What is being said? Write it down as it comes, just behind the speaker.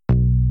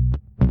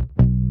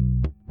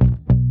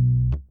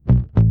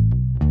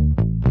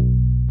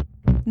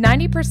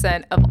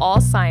90% of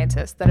all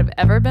scientists that have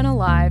ever been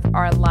alive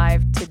are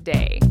alive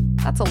today.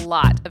 That's a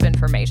lot of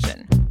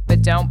information,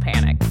 but don't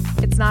panic.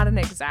 It's not an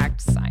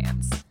exact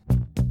science.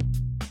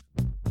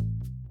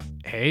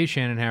 Hey,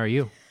 Shannon, how are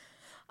you?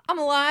 I'm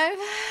alive.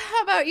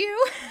 How about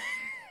you?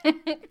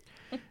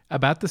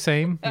 About the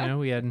same. You know,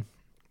 we had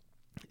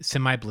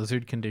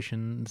semi-blizzard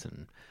conditions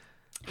and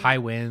high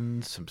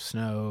winds, some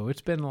snow.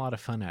 It's been a lot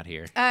of fun out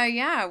here.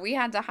 Yeah, we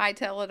had to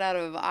hightail it out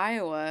of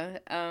Iowa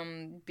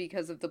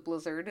because of the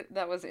blizzard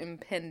that was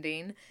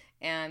impending,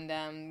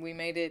 and we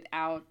made it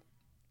out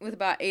with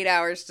about 8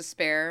 hours to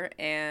spare,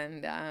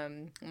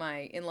 and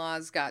my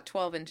in-laws got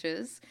 12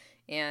 inches,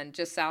 and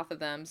just south of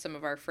them, some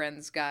of our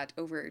friends got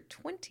over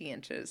 20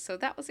 inches, so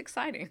that was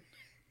exciting.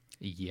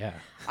 Yeah.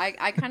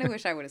 I kind of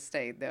wish I would have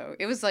stayed, though.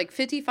 It was like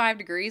 55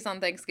 degrees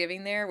on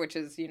Thanksgiving there, which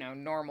is, you know,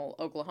 normal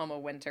Oklahoma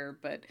winter,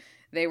 but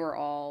they were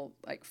all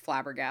like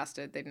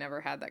flabbergasted. They'd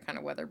never had that kind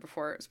of weather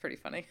before. It was pretty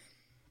funny.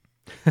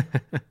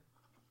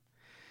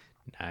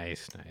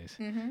 Nice.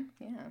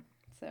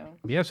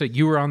 Yeah, so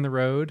you were on the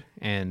road,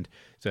 and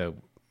so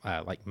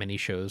like many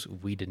shows,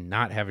 we did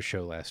not have a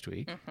show last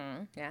week.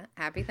 Yeah.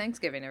 Happy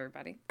Thanksgiving,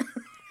 everybody.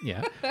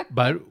 Yeah,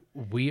 but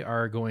we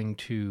are going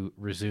to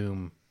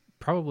resume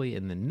probably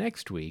in the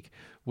next week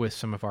with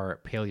some of our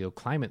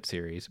paleoclimate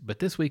series. But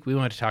this week we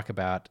want to talk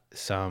about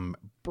some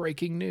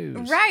breaking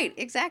news. Right,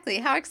 exactly.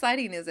 How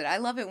exciting is it? I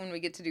love it when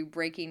we get to do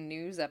breaking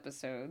news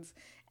episodes.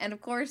 And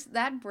of course,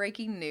 that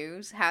breaking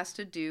news has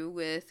to do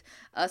with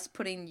us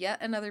putting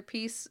yet another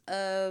piece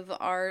of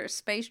our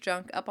space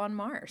junk up on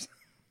Mars.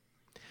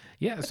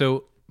 Yeah,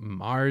 so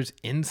Mars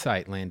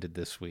InSight landed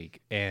this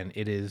week, and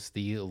it is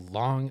the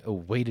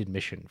long-awaited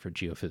mission for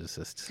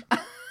geophysicists.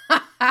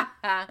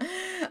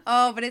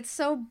 Oh, but it's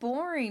so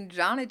boring,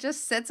 John. It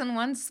just sits in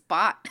one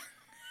spot.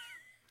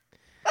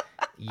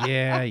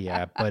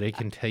 Yeah, but it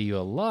can tell you a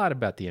lot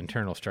about the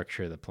internal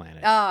structure of the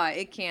planet.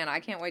 It can. I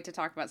can't wait to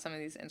talk about some of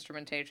these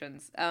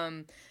instrumentations.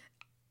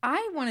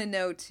 I want to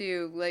know,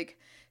 too, like,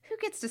 who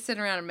gets to sit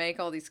around and make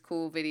all these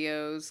cool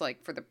videos,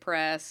 like, for the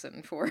press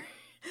and for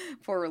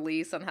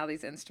release on how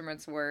these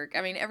instruments work.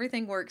 I mean,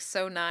 everything works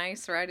so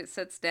nice, right? It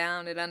sits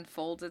down, it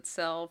unfolds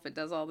itself, it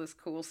does all this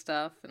cool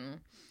stuff, and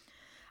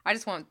I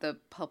just want the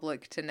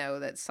public to know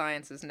that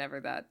science is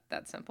never that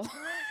simple.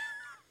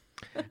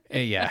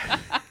 Yeah.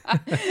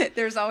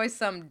 There's always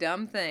some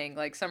dumb thing,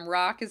 like some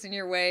rock is in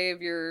your way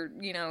of your,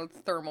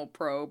 thermal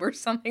probe or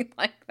something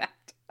like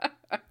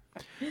that.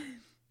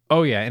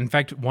 Oh, yeah. In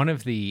fact, one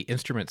of the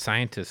instrument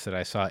scientists that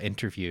I saw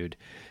interviewed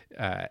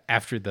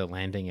after the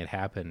landing had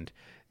happened,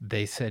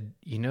 they said,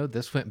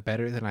 this went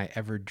better than I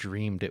ever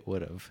dreamed it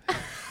would have.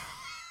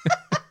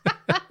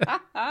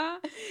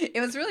 It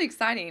was really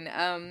exciting.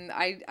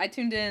 I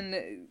tuned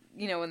in,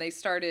 when they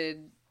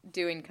started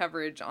doing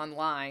coverage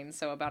online,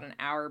 so about an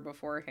hour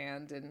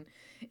beforehand,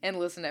 and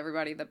listened to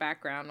everybody in the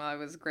background while I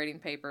was grading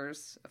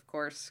papers, of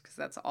course, because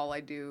that's all I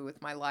do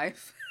with my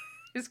life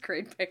is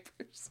grade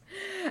papers.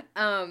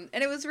 And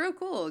it was real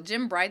cool.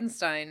 Jim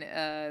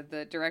Bridenstine,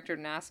 the director of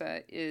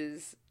NASA,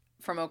 is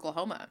from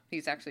Oklahoma.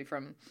 He's actually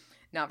from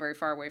not very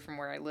far away from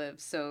where I live,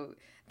 so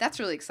that's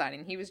really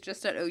exciting. He was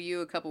just at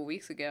OU a couple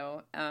weeks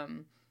ago,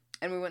 and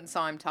we went and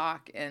saw him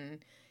talk,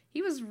 and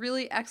he was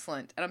really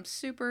excellent, and I'm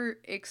super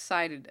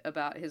excited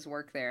about his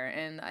work there,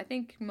 and I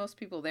think most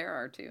people there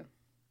are too.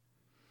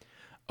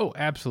 Oh,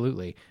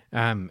 absolutely.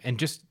 And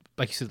just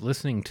like you said,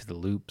 listening to the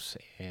loops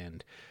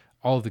and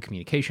all of the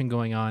communication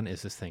going on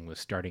as this thing was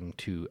starting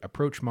to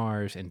approach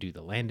Mars and do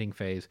the landing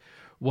phase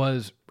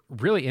was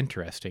really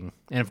interesting.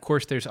 And of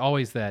course, there's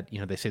always that,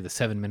 they say the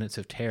 7 minutes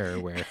of terror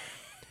where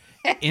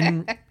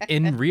in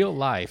real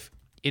life,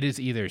 it is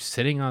either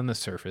sitting on the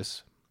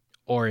surface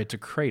or it's a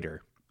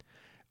crater.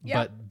 Yep.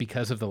 But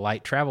because of the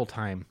light travel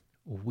time,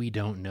 we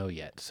don't know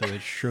yet. So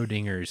it's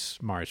Schrodinger's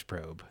Mars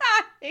probe.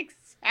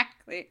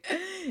 Exactly.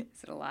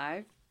 Is it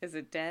alive? Is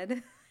it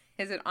dead?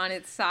 Is it on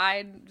its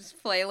side, just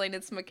flailing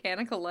its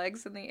mechanical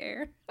legs in the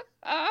air?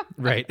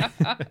 Right.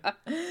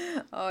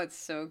 Oh, it's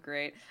so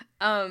great.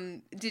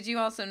 Did you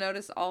also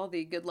notice all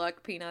the good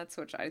luck peanuts,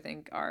 which I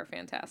think are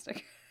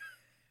fantastic?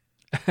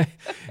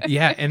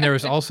 Yeah, and there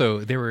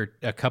were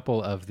a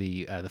couple of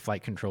the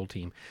flight control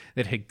team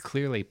that had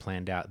clearly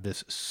planned out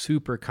this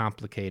super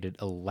complicated,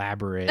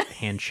 elaborate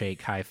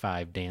handshake high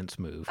five dance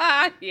move.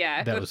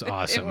 Yeah, that was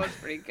awesome. It was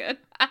pretty good.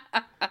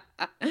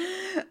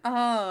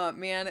 Oh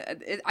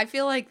man, I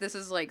feel like this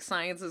is like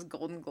science's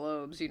Golden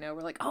Globes. We're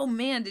like, oh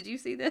man, did you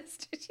see this?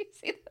 Did you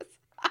see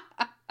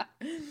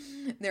this?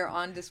 They're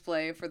on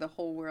display for the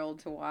whole world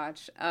to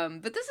watch.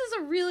 But this is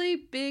a really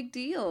big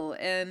deal,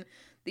 and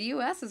the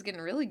U.S. is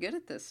getting really good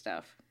at this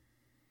stuff.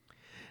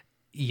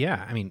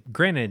 Yeah, I mean,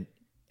 granted,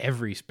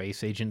 every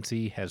space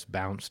agency has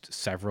bounced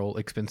several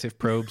expensive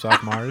probes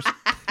off Mars,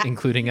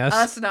 including us.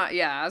 Us not,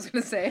 yeah, I was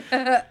going to say,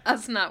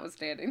 us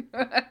notwithstanding.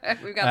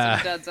 We've got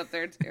some duds up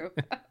there, too.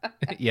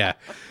 Yeah,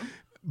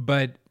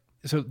 but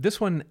so this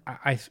one,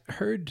 I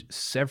heard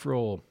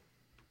several,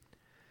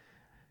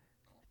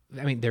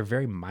 I mean, they're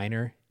very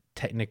minor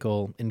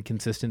technical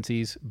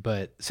inconsistencies,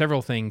 but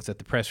several things that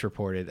the press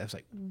reported, I was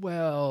like,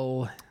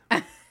 well,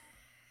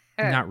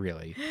 not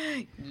really.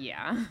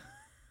 Yeah.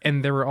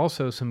 And there were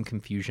also some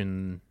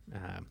confusion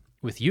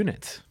with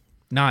units,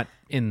 not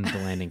in the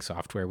landing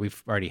software.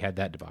 We've already had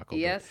that debacle.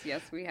 Yes,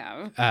 we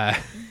have.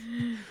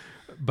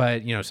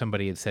 But,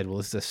 somebody had said, well,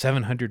 this is a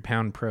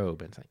 700-pound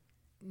probe. And it's like,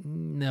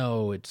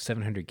 no, it's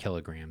 700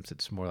 kilograms.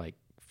 It's more like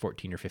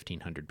 1,400 or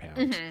 1,500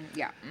 pounds. Mm-hmm.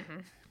 Yeah.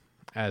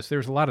 Mm-hmm. So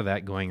there's a lot of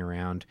that going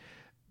around.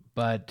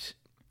 But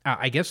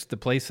I guess the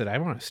place that I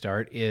want to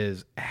start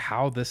is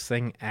how this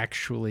thing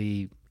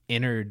actually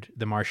entered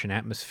the Martian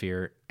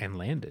atmosphere and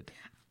landed.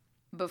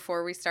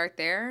 Before we start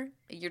there,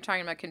 you're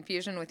talking about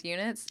confusion with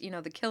units.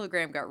 The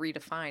kilogram got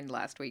redefined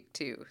last week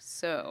too.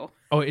 So.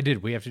 Oh, it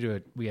did. We have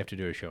to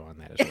do a show on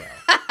that as well.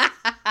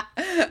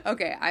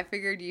 Okay, I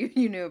figured you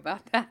knew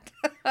about that.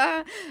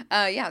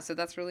 Yeah, so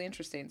that's really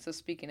interesting. So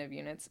speaking of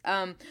units,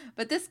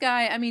 but this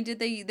guy, I mean, did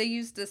they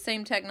use the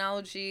same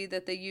technology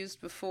that they've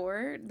used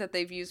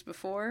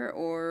before,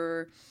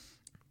 or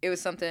it was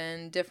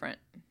something different?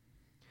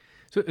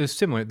 So it was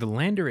similar. The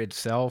lander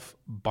itself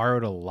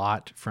borrowed a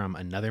lot from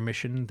another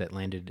mission that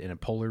landed in a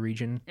polar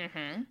region.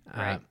 Mm-hmm.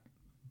 Right.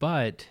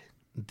 But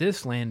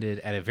this landed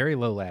at a very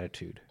low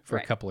latitude for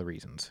a couple of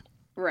reasons.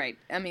 Right.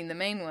 I mean, the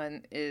main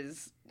one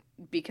is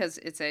because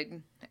it's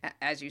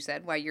as you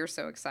said, why you're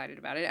so excited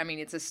about it. I mean,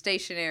 it's a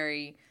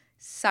stationary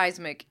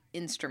seismic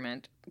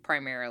instrument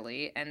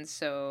primarily. And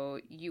so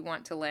you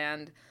want to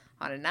land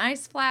on a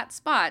nice flat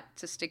spot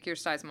to stick your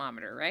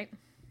seismometer, right?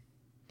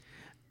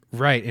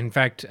 Right. In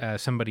fact,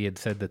 somebody had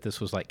said that this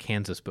was like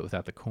Kansas, but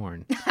without the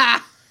corn.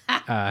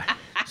 But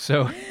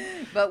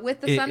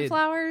with the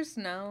sunflowers,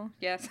 no.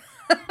 Yes.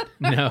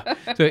 No.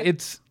 So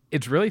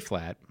it's really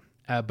flat,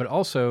 but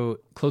also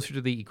closer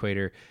to the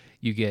equator,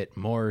 you get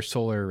more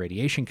solar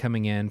radiation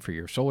coming in for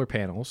your solar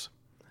panels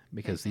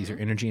because these are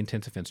energy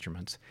intensive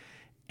instruments.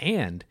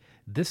 And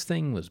this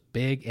thing was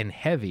big and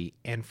heavy,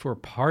 and for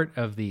part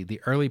of the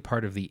early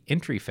part of the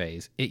entry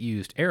phase, it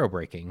used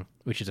aerobraking,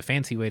 which is a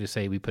fancy way to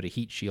say we put a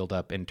heat shield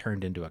up and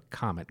turned into a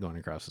comet going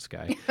across the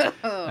sky.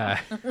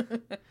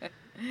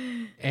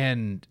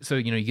 And so,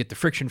 you get the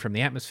friction from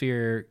the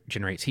atmosphere,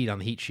 generates heat on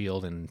the heat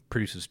shield, and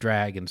produces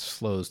drag and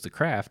slows the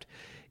craft.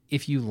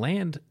 If you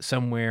land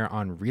somewhere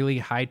on really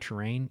high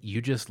terrain,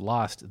 you just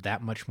lost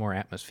that much more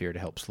atmosphere to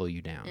help slow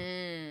you down.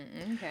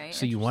 Okay.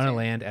 So you want to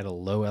land at a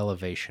low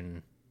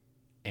elevation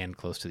and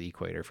close to the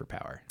equator for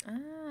power.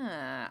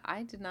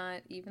 I did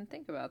not even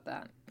think about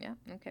that. Yeah,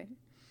 okay.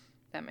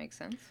 That makes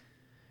sense.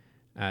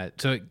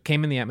 So it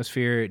came in the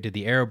atmosphere, did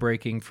the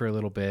aerobraking for a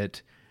little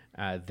bit,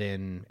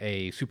 then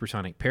a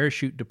supersonic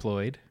parachute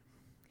deployed.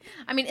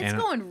 I mean, it's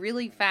going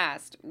really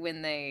fast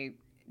when they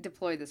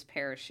deploy this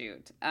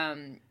parachute.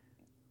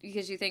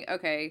 Because you think,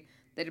 okay,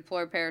 they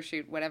deploy a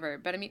parachute, whatever.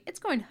 But, I mean, it's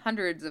going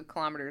hundreds of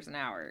kilometers an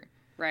hour,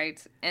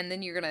 right? And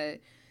then you're going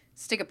to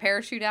stick a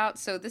parachute out.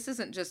 So this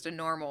isn't just a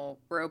normal,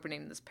 we're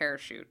opening this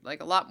parachute.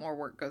 Like, a lot more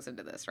work goes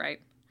into this,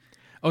 right?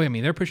 Oh, I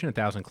mean, they're pushing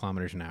 1,000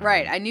 kilometers an hour.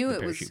 Right. I knew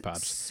it was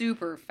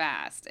super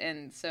fast.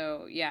 And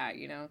so, yeah,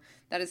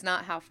 that is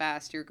not how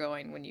fast you're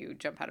going when you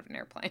jump out of an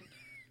airplane.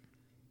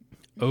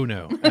 Oh,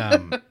 no.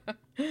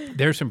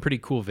 There's some pretty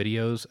cool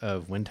videos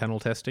of wind tunnel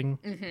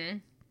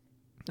testing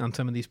on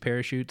some of these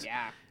parachutes.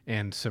 Yeah.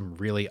 And some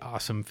really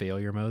awesome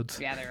failure modes.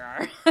 Yeah,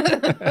 there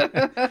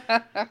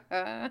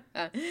are.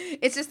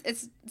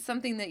 It's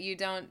something that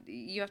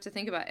you have to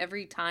think about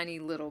every tiny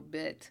little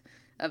bit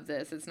of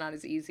this. It's not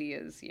as easy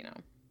as,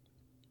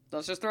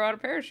 let's just throw out a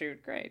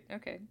parachute. Great.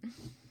 Okay.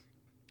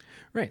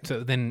 Right.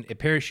 So then it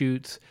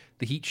parachutes,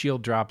 the heat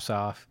shield drops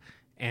off,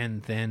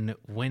 and then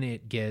when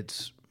it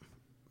gets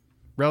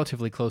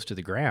relatively close to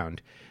the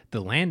ground,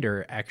 the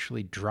lander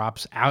actually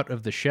drops out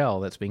of the shell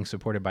that's being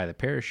supported by the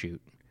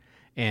parachute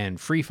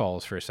and free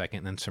falls for a second,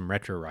 and then some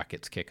retro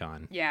rockets kick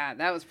on. Yeah,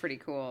 that was pretty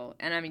cool.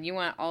 And I mean, you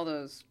want all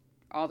those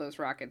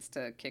rockets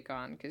to kick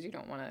on because you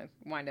don't want to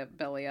wind up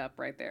belly up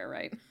right there,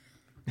 right?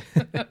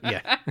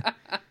 Yeah.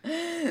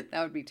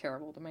 That would be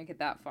terrible to make it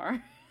that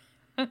far.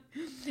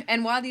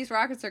 And while these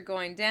rockets are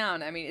going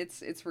down, I mean,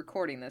 it's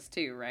recording this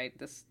too, right?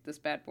 This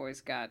bad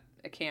boy's got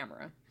a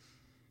camera.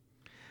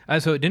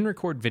 So it didn't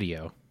record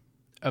video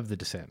of the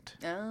descent.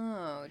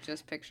 Oh,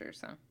 just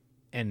pictures, huh?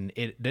 And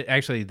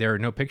actually, there are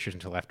no pictures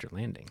until after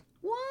landing.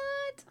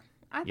 What?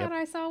 I thought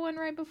I saw one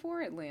right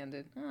before it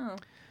landed. Oh.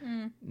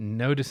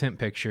 No descent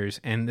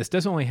pictures. And this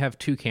doesn't only have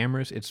two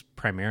cameras. It's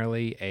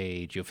primarily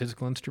a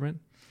geophysical instrument.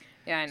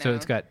 Yeah, I know. So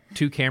it's got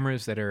two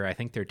cameras that are, I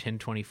think they're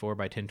 1024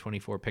 by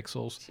 1024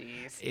 pixels.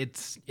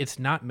 Jeez. It's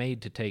not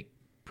made to take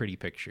pretty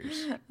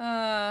pictures.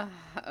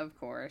 Of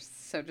course.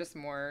 So just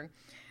more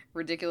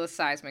ridiculous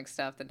seismic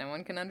stuff that no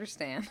one can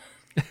understand.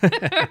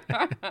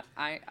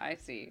 I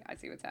see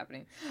what's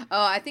happening.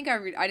 Oh, I think I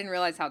didn't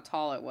realize how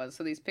tall it was.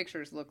 So these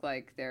pictures look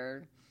like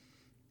they're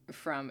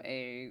from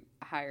a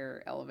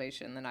higher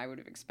elevation than I would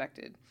have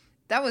expected.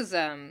 That was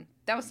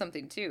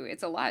something too.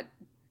 It's a lot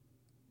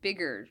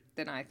bigger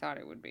than I thought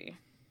it would be.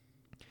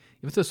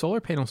 If the solar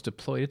panel's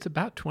deployed, it's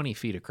about 20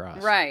 feet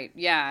across. Right.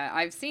 Yeah.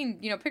 I've seen,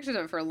 pictures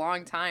of it for a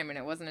long time, and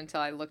it wasn't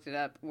until I looked it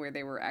up where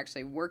they were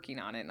actually working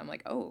on it. And I'm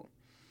like, oh,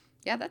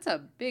 yeah, that's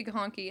a big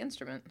honky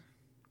instrument.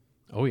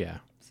 Oh, yeah.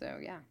 So,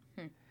 yeah.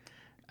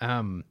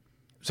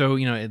 So,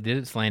 it did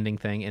its landing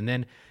thing, and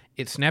then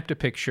it snapped a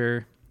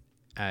picture.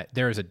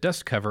 There is a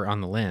dust cover on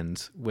the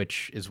lens,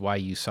 which is why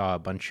you saw a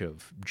bunch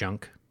of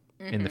junk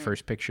in the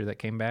first picture that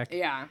came back.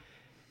 Yeah.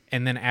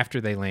 And then after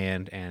they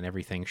land and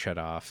everything shut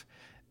off,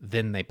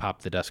 then they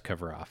popped the dust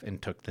cover off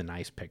and took the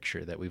nice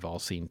picture that we've all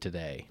seen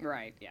today.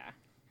 Right, yeah.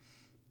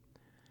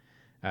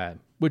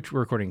 Which we're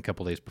recording a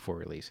couple days before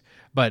release.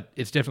 But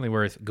it's definitely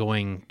worth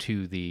going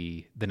to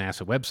the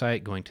NASA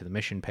website, going to the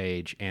mission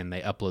page, and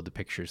they upload the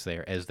pictures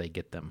there as they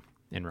get them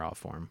in raw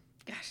form.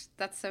 Gosh,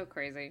 that's so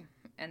crazy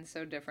and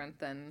so different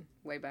than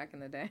way back in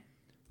the day.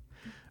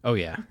 Oh,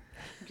 yeah.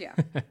 Yeah.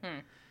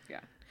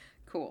 Yeah.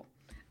 Cool.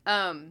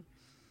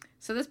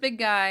 So this big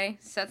guy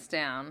sets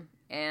down,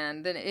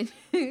 and then it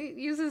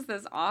uses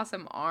this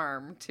awesome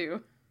arm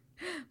to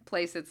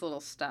place its little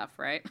stuff,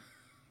 right?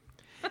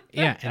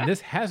 Yeah, and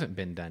this hasn't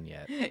been done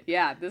yet.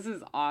 Yeah, this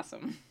is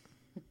awesome.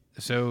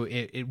 So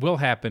it will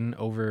happen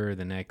over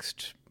the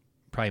next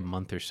probably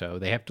month or so.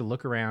 They have to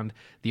look around.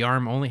 The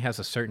arm only has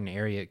a certain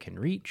area it can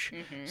reach,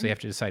 so they have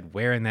to decide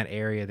where in that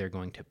area they're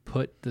going to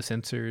put the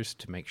sensors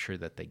to make sure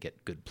that they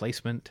get good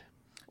placement.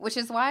 Which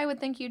is why I would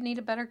think you'd need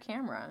a better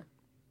camera.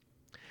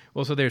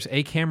 Well, so there's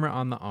a camera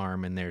on the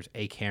arm and there's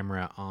a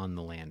camera on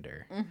the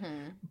lander.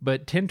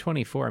 But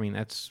 1024, I mean,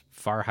 that's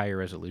far higher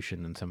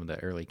resolution than some of the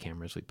early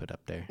cameras we put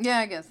up there. Yeah,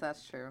 I guess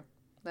that's true.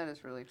 That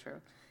is really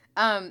true.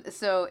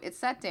 So it's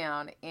set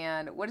down,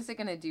 and what is it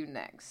going to do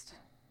next?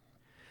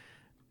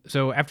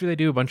 So after they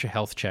do a bunch of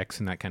health checks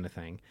and that kind of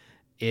thing,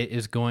 it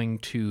is going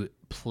to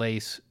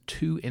place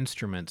 2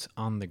 instruments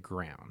on the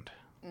ground.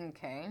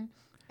 Okay.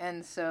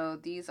 And so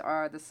these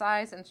are the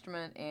size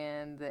instrument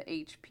and the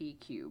HP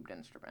cubed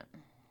instrument.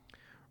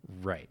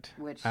 Right.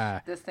 Which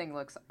this thing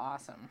looks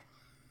awesome.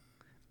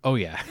 Oh,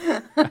 yeah.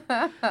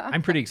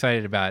 I'm pretty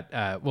excited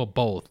about,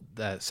 both.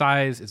 The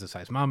size is a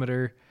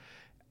seismometer.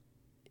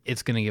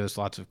 It's going to give us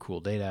lots of cool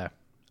data.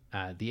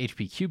 The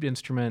HP cubed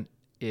instrument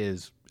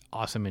is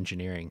awesome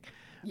engineering.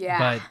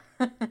 Yeah.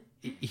 But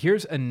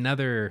here's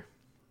another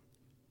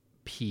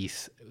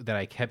piece that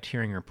I kept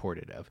hearing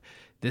reported of.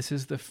 This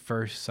is the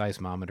first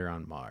seismometer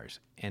on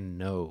Mars. And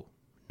no,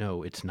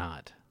 it's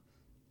not.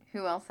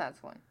 Who else has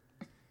one?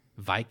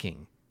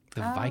 Viking.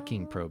 The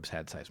Viking probes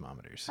had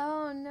seismometers.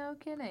 Oh, no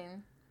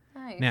kidding.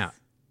 Nice. Now,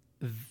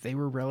 they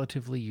were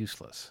relatively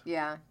useless.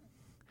 Yeah,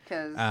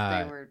 because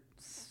they were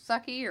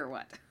sucky or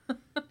what?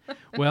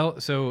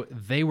 Well, so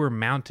they were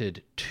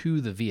mounted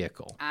to the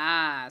vehicle.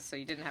 So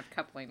you didn't have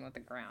coupling with the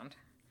ground.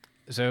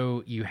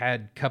 So you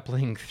had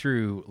coupling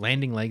through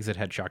landing legs that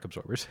had shock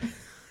absorbers.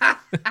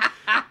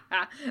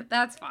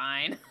 That's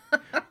fine.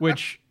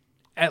 Which,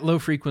 at low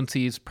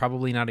frequencies,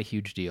 probably not a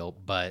huge deal,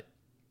 but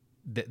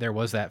there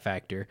was that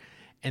factor.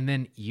 And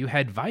then you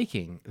had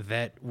Viking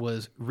that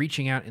was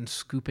reaching out and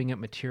scooping up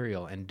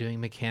material and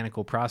doing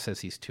mechanical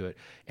processes to it.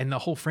 And the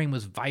whole frame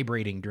was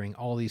vibrating during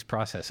all these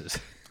processes.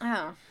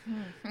 Oh,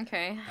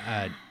 okay.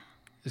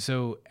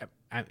 So,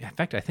 in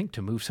fact, I think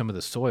to move some of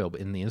the soil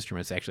in the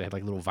instruments, they actually had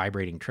like little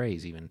vibrating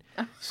trays even.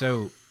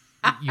 So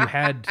you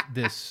had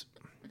this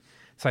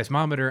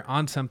seismometer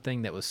on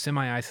something that was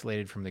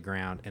semi-isolated from the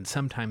ground and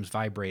sometimes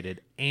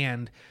vibrated,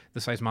 and the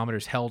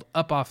seismometers held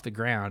up off the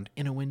ground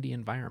in a windy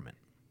environment.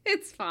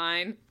 It's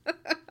fine.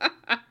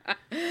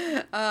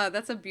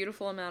 That's a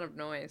beautiful amount of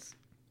noise.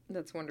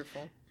 That's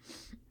wonderful.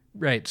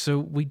 Right. So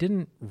we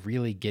didn't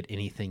really get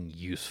anything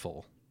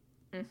useful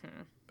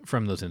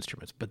from those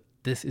instruments, but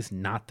this is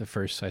not the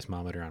first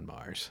seismometer on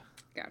Mars.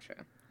 Gotcha.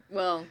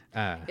 Well,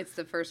 it's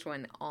the first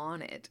one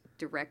on it,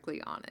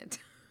 directly on it.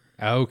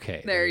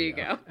 Okay. There you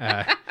go.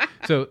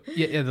 So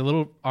the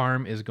little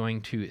arm is going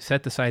to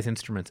set the size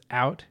instruments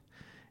out.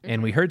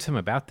 And we heard some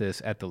about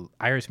this at the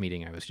IRIS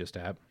meeting I was just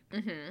at.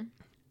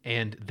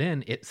 And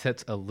then it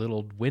sets a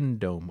little wind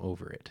dome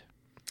over it.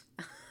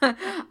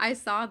 I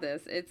saw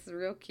this. It's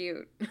real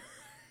cute.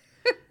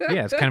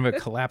 Yeah, it's kind of a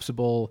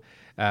collapsible,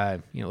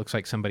 looks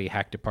like somebody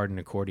hacked apart an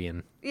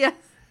accordion. Yes,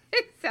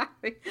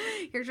 exactly.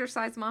 Here's your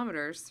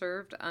seismometer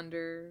served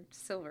under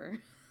silver.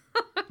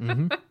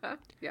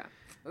 Yeah,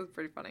 it was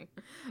pretty funny.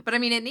 But I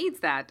mean, it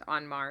needs that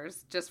on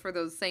Mars just for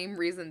those same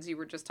reasons you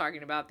were just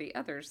talking about the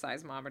other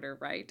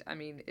seismometer, right? I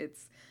mean,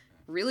 it's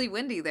really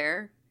windy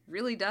there,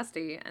 really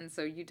dusty, and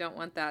so you don't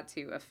want that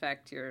to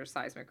affect your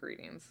seismic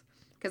readings.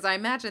 Because I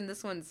imagine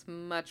this one's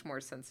much more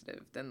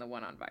sensitive than the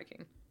one on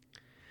Viking.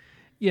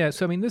 Yeah,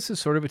 so I mean, this is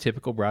sort of a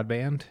typical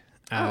broadband.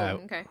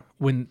 Okay.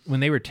 When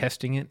they were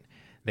testing it,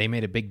 they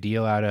made a big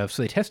deal out of.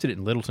 So they tested it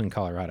in Littleton,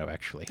 Colorado,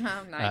 actually.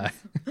 Oh, nice.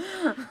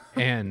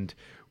 And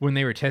when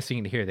they were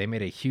testing it here, they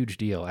made a huge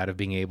deal out of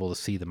being able to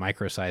see the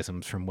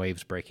microseisms from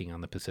waves breaking on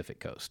the Pacific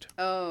coast.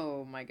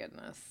 Oh my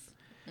goodness.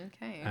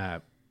 Okay. I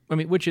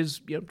mean, which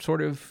is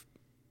sort of.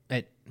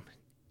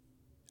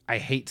 I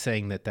hate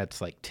saying that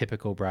that's like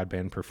typical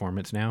broadband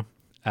performance now.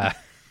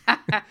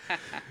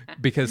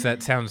 because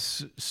that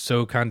sounds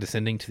so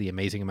condescending to the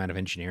amazing amount of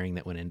engineering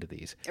that went into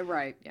these.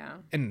 Right, yeah.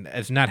 And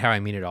that's not how I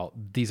mean it all.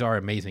 These are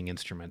amazing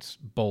instruments,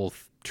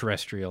 both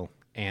terrestrial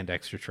and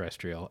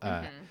extraterrestrial.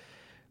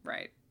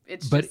 Right.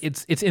 It's But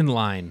just, it's in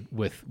line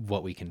with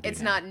what we can do.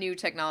 it's now. not new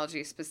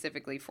technology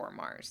specifically for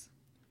Mars.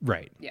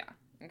 Right. Yeah.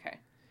 Okay.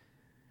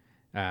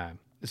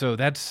 So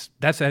that's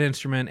that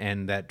instrument,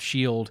 and that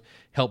shield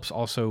helps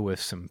also with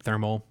some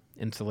thermal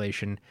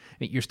insulation.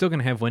 You're still going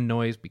to have wind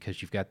noise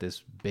because you've got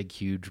this big,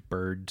 huge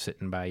bird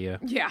sitting by you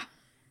Yeah.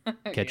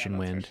 catching Yeah,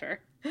 that's wind. for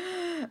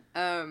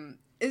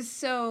sure.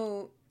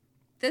 So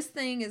this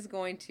thing is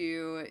going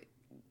to,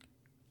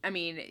 I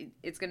mean,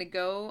 it's going to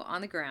go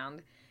on the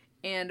ground.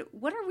 And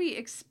what are we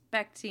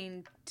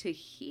expecting to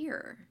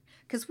hear?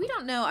 Because we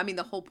don't know. I mean,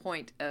 the whole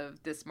point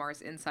of this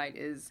Mars Insight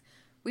is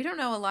we don't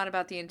know a lot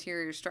about the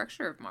interior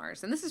structure of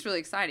Mars. And this is really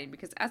exciting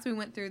because as we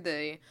went through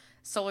the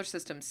solar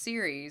system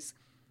series,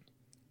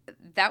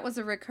 that was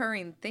a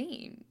recurring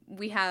theme.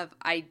 We have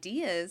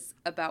ideas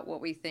about what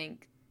we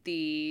think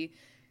the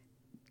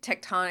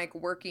tectonic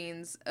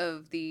workings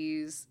of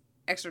these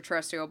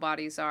extraterrestrial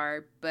bodies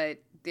are, but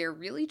they're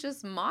really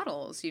just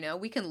models.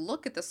 We can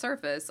look at the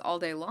surface all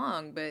day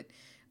long, but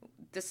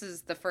this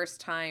is the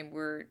first time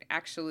we're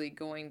actually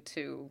going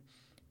to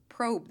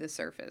probe the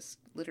surface,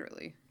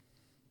 literally.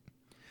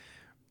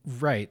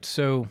 Right.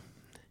 So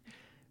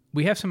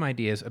we have some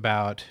ideas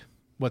about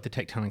what the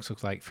tectonics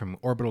looks like from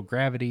orbital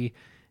gravity,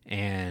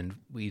 and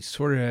we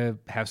sort of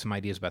have some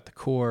ideas about the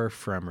core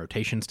from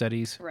rotation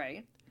studies.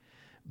 Right.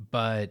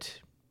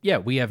 But yeah,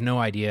 we have no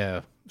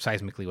idea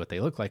seismically what they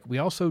look like. We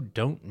also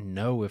don't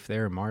know if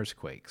they're Mars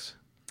quakes.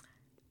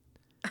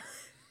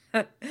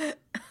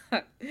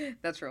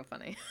 That's real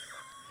funny.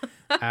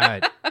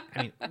 I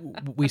mean,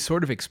 we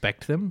sort of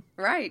expect them.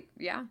 Right.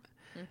 Yeah.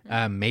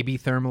 Maybe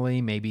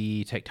thermally,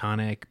 maybe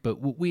tectonic, but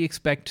we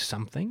expect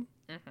something.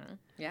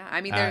 Yeah.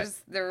 I mean,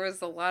 there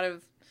was a lot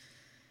of,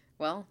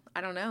 well,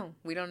 I don't know.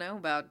 We don't know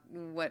about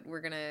what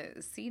we're going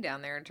to see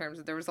down there in terms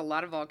of there was a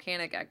lot of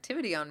volcanic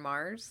activity on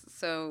Mars.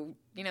 So,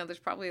 there's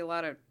probably a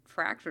lot of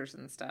fractures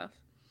and stuff.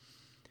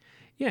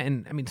 Yeah,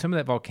 and I mean, some of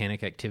that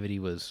volcanic activity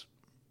was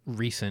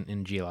recent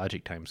in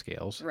geologic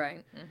timescales.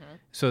 Right.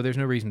 So there's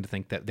no reason to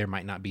think that there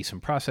might not be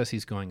some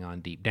processes going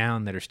on deep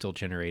down that are still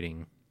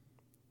generating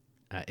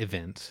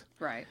events.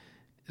 Right.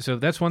 So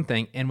that's one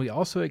thing. And we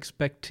also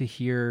expect to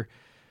hear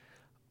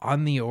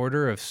on the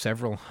order of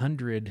several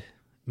hundred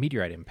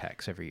meteorite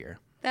impacts every year.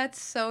 That's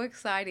so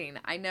exciting.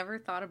 I never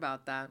thought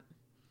about that.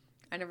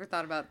 I never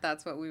thought about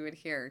that's what we would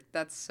hear.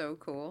 That's so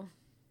cool.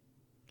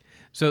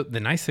 So the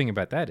nice thing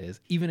about that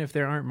is, even if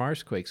there aren't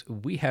Mars quakes,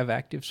 we have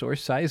active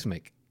source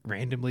seismic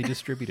randomly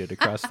distributed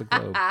across the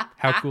globe.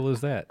 How cool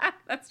is that?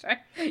 That's right.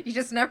 You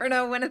just never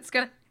know when it's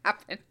going to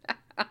happen.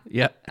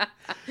 Yep.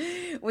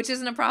 Which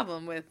isn't a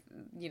problem with,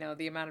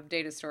 the amount of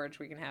data storage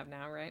we can have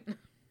now, right?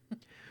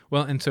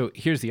 Well, and so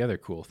here's the other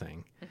cool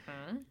thing.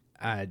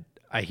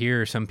 I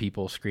hear some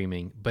people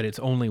screaming, but it's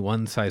only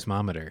one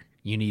seismometer.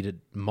 You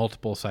needed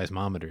multiple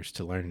seismometers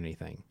to learn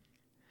anything.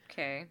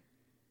 Okay.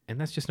 And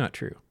that's just not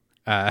true.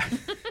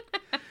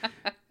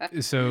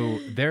 So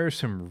there are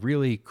some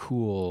really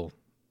cool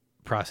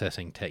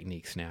processing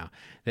techniques now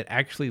that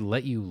actually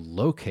let you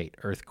locate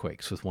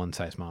earthquakes with one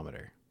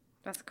seismometer.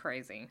 That's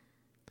crazy.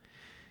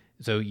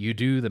 So you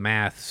do the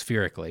math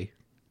spherically.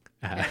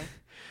 Okay.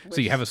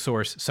 So you have a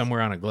source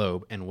somewhere on a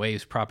globe, and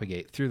waves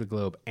propagate through the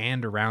globe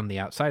and around the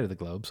outside of the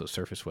globe, so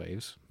surface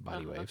waves,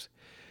 body waves.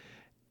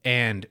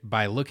 And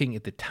by looking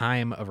at the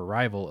time of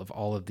arrival of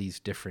all of these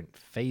different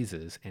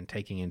phases and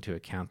taking into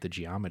account the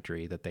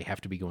geometry that they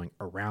have to be going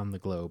around the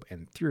globe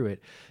and through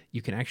it,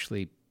 you can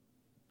actually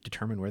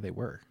determine where they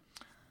were.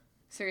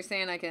 So you're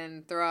saying I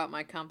can throw out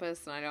my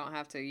compass and I don't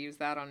have to use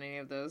that on any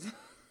of those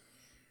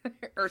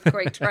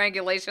earthquake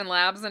triangulation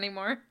labs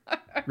anymore?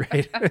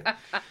 Right?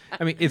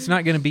 I mean, it's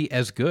not going to be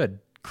as good,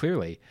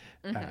 clearly,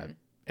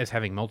 as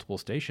having multiple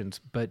stations,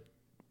 but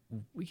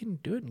we can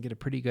do it and get a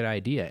pretty good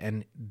idea.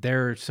 And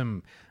there are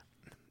some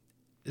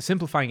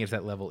simplifying it to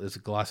that level is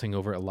glossing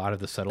over a lot of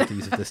the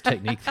subtleties of this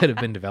technique that have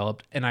been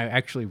developed. And I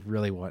actually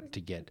really want to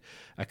get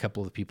a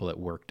couple of the people that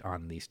worked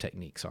on these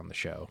techniques on the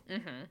show.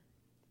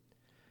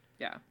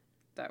 Yeah,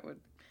 that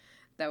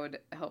would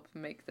help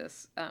make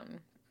this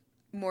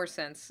more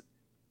sense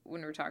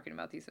when we're talking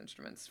about these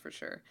instruments for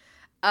sure.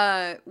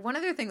 One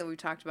other thing that we've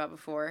talked about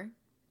before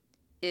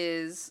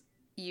is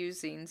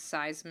using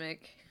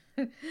seismic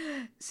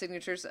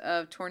signatures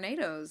of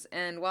tornadoes.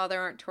 And while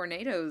there aren't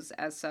tornadoes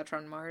as such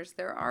on Mars,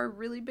 there are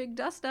really big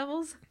dust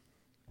devils.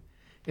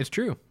 It's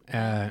true.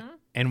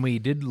 And we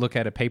did look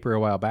at a paper a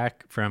while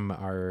back from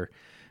our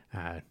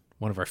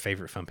one of our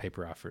favorite fun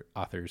paper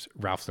authors,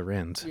 Ralph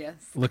Lorenz,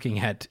 Yes. looking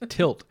at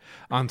tilt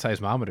on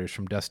seismometers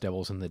from dust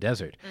devils in the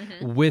desert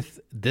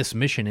with this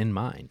mission in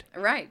mind.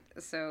 Right.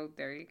 So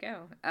there you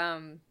go.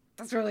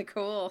 That's really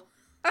cool.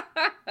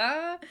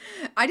 I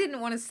didn't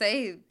want to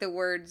say the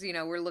words,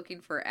 we're looking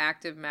for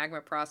active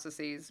magma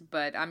processes,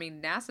 but I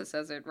mean, NASA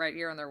says it right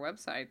here on their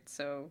website.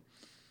 So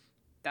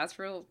that's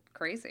real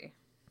crazy.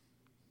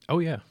 Oh,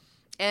 yeah.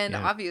 And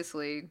Yeah.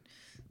 obviously,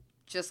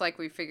 just like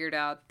we figured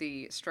out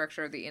the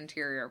structure of the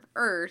interior of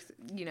Earth,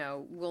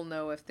 we'll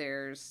know if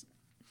there's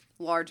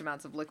large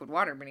amounts of liquid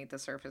water beneath the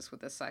surface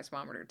with this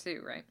seismometer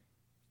too, right?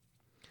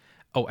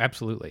 Oh,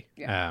 absolutely.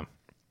 Yeah.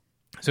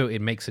 So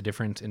it makes a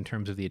difference in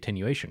terms of the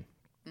attenuation.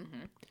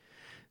 Mm-hmm.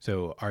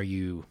 So are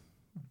you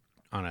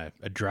on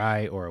a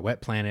dry or a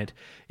wet planet?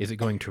 Is it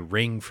going to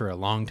ring for a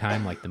long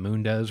time like the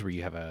moon does, where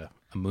you have a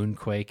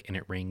moonquake and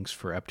it rings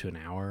for up to an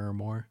hour or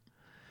more?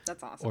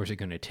 That's awesome. Or is it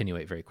going to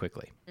attenuate very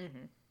quickly?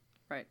 Mm-hmm.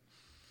 Right.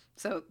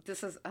 So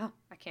this is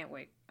I can't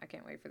wait. I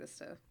can't wait for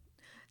this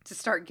to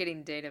start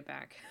getting data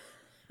back.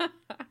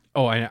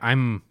 Oh,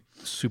 I'm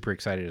super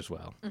excited as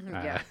well.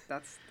 Yeah,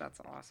 that's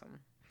awesome.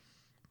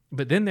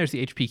 But then there's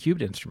the HP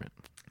cubed instrument.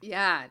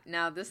 Yeah,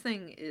 now this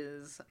thing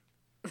is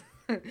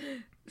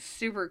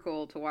super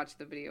cool to watch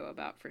the video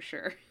about for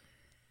sure.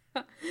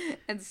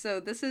 And so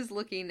this is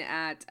looking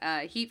at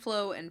heat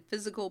flow and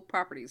physical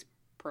properties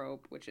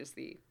probe, which is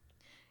the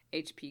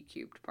HP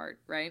cubed part,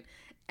 right?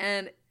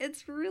 And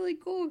it's really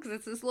cool because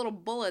it's this little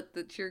bullet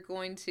that you're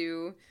going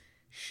to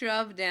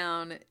shove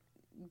down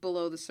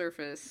below the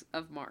surface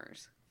of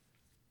Mars.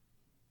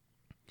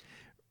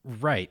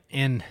 Right.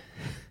 And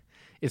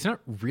it's not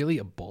really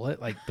a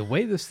bullet. Like, the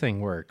way this thing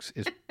works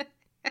is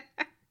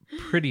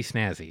pretty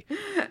snazzy.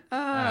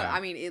 I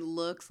mean, it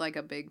looks like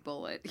a big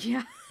bullet.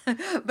 Yeah.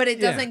 But it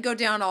doesn't go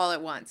down all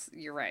at once.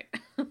 You're right.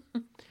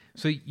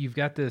 So you've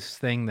got this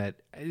thing that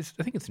is,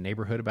 I think it's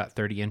neighborhood about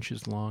 30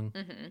 inches long.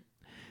 Mm-hmm.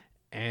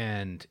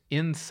 And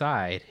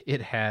inside,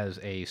 it has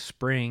a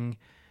spring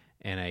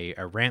and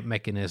a ramp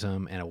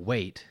mechanism and a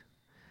weight.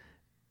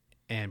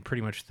 And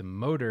pretty much the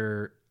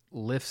motor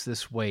lifts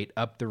this weight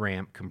up the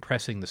ramp,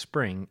 compressing the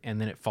spring,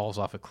 and then it falls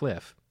off a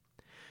cliff.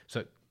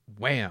 So it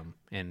wham,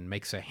 and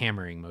makes a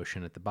hammering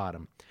motion at the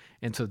bottom.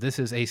 And so this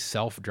is a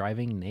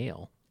self-driving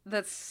nail.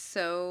 That's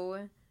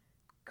so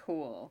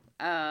cool.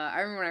 I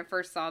remember when I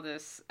first saw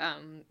this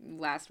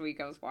last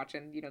week, I was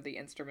watching, the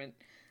instrument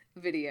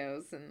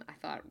videos, and I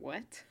thought,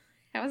 what?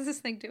 How is this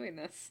thing doing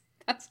this?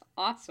 That's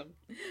awesome.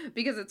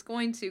 Because it's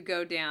going to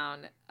go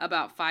down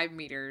about 5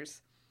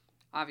 meters,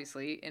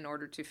 obviously, in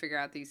order to figure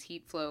out these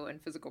heat flow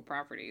and physical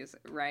properties,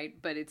 right?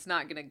 But it's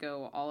not going to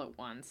go all at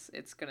once.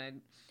 It's going to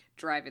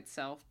drive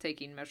itself,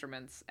 taking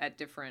measurements at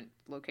different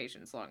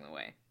locations along the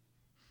way.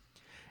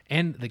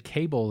 And the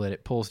cable that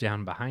it pulls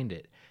down behind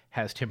it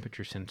has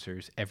temperature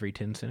sensors every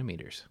 10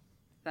 centimeters.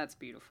 That's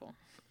beautiful.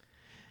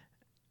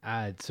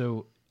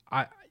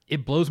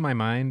 It blows my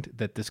mind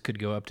that this could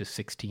go up to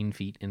 16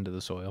 feet into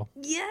the soil.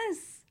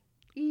 Yes.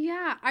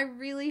 Yeah, I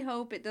really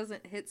hope it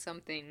doesn't hit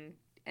something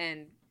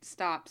and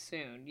stop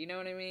soon. You know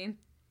what I mean?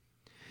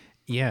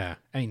 Yeah.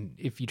 I mean,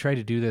 if you try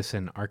to do this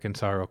in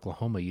Arkansas or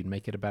Oklahoma, you'd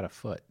make it about a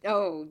foot.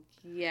 Oh,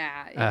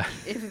 yeah.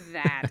 If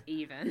that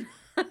even.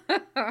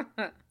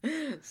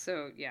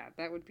 So, yeah,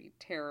 that would be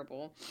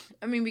terrible.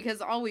 I mean,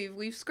 because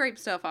we've scraped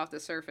stuff off the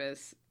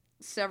surface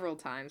several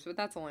times, but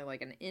that's only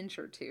like an inch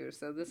or two.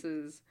 So this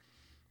is,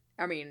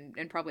 I mean,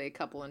 and probably a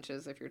couple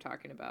inches if you're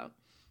talking about,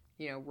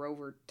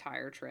 rover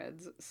tire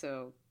treads.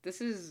 So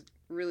this is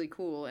really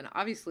cool. And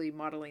obviously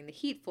modeling the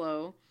heat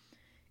flow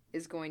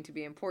is going to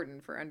be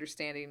important for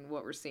understanding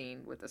what we're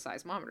seeing with the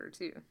seismometer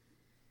too.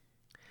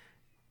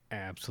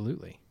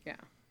 Absolutely. Yeah.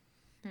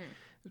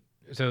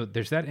 So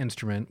there's that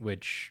instrument,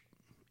 which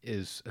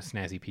is a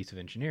snazzy piece of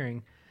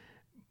engineering.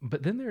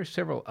 But then there are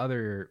several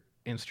other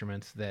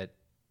instruments that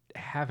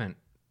haven't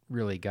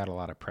really got a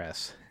lot of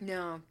press.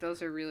 No,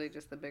 those are really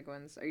just the big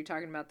ones. Are you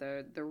talking about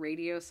the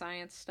radio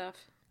science stuff?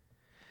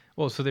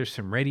 Well, so there's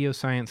some radio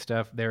science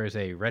stuff. There is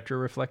a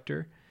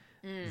retroreflector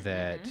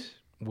that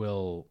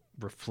will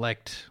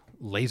reflect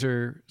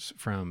lasers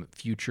from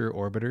future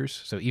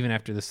orbiters. So even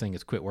after this thing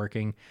has quit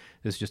working,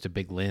 there's just a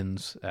big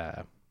lens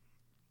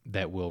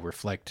that will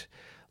reflect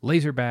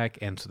laser back,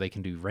 and so they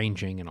can do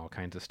ranging and all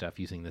kinds of stuff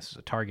using this as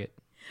a target.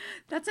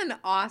 That's an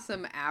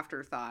awesome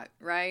afterthought,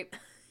 right?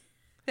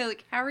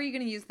 Like, how are you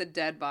going to use the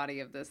dead body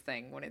of this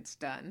thing when it's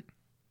done?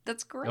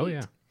 That's great. Oh,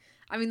 yeah.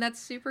 I mean, that's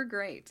super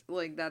great.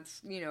 Like,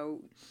 that's,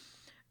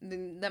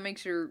 that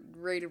makes your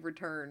rate of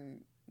return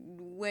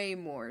way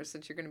more,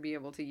 since you're going to be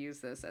able to use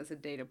this as a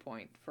data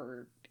point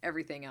for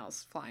everything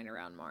else flying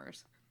around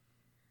Mars.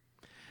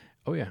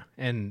 Oh, yeah.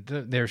 And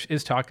there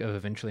is talk of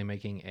eventually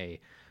making a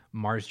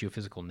Mars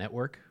Geophysical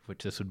Network,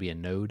 which this would be a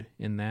node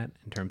in that,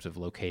 in terms of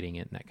locating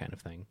it and that kind of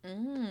thing.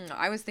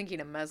 I was thinking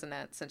of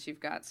Mesonet, since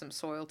you've got some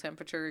soil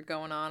temperature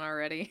going on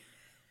already.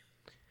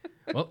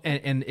 Well,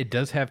 and it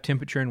does have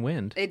temperature and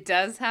wind. It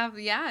does have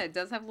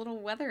little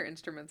weather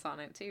instruments on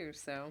it too.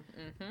 So,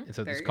 And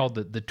so it's called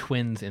the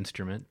TWINS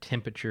instrument,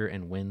 Temperature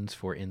and Winds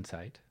for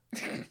Insight.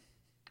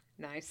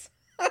 Nice.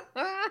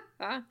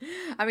 I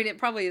mean, it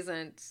probably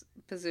isn't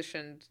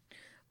positioned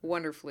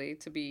wonderfully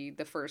to be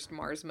the first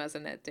Mars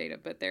Mesonet data,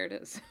 but there it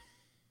is.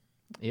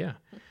 Yeah.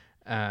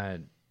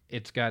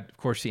 It's got, of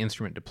course, the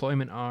instrument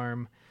deployment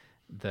arm,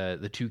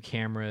 the two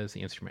cameras,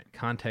 the instrument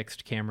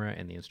context camera,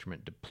 and the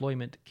instrument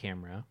deployment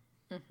camera.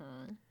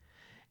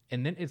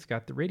 And then it's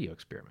got the radio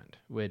experiment,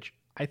 which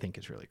I think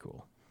is really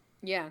cool.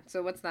 Yeah,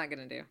 so what's that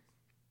going to do?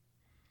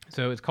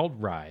 So it's called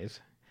RISE,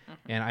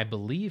 and I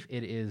believe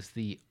it is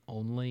the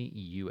only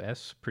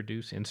U.S.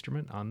 produced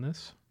instrument on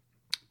this,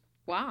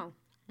 Wow.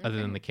 other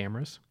than the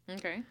cameras.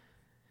 Okay.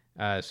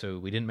 So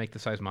we didn't make the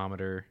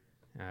seismometer,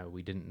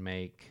 we didn't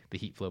make the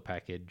heat flow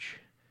package,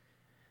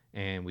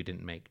 and we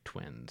didn't make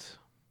twins,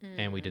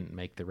 and we didn't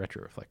make the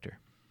retroreflector.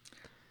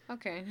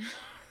 Okay.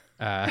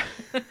 Uh,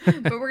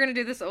 But we're going to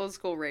do this old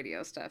school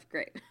radio stuff.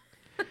 Great.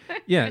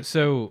 yeah,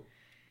 so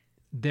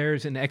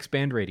there's an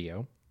X-band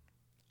radio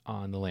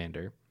on the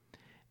lander,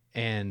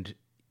 and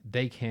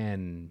they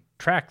can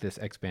track this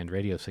X-band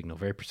radio signal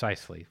very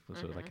precisely,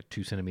 so like a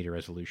 2 centimeter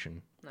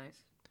resolution,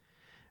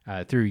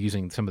 Nice. through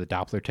using some of the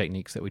Doppler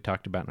techniques that we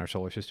talked about in our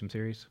solar system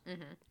series.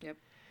 Yep.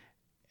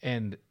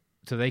 And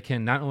so they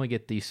can not only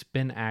get the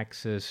spin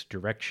axis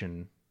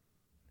direction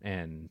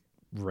and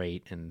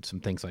rate and some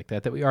things like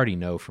that we already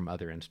know from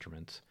other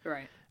instruments,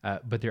 Right.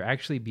 but they're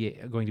actually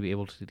going to be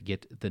able to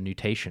get the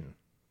nutation.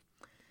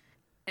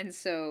 And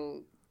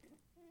so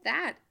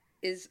that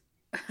is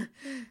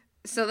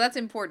so that's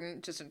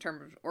important just in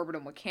terms of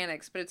orbital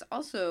mechanics, but it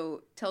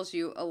also tells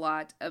you a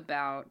lot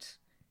about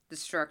the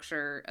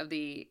structure of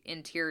the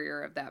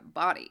interior of that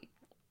body,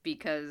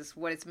 because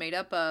what it's made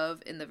up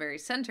of in the very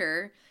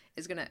center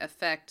is going to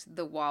affect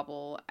the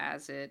wobble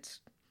as it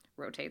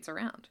rotates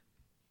around.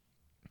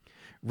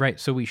 Right,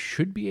 so we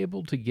should be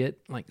able to get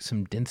like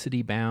some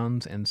density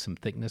bounds and some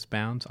thickness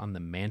bounds on the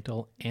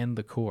mantle and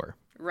the core.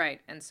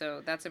 Right. And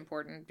so that's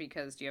important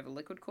because do you have a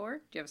liquid core?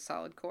 Do you have a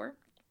solid core?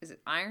 Is it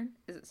iron?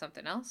 Is it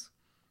something else?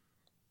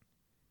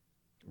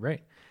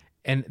 Right.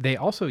 And they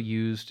also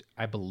used,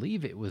 I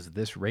believe it was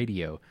this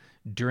radio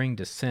during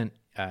descent.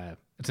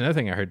 It's another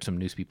thing I heard some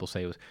news people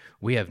say was,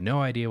 we have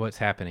no idea what's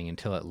happening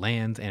until it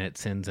lands and it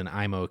sends an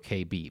I'm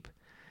okay beep.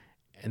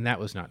 And that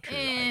was not true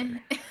either.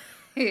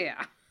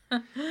 Yeah.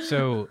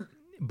 So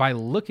by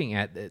looking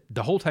at it,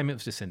 the whole time it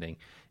was descending,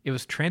 it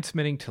was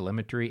transmitting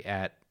telemetry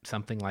at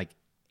something like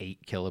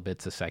 8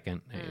 kilobits a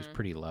second. It was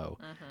pretty low.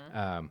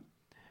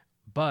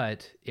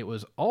 But it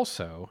was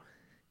also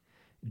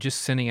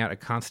just sending out a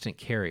constant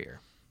carrier.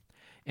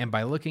 And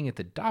by looking at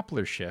the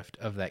Doppler shift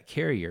of that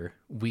carrier,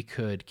 we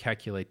could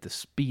calculate the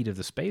speed of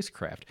the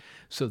spacecraft.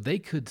 So they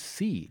could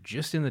see,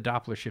 just in the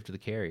Doppler shift of the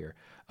carrier,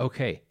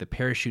 okay, the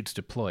parachute's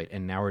deployed,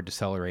 and now we're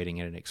decelerating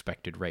at an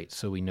expected rate,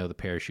 so we know the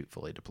parachute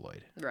fully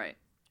deployed. Right.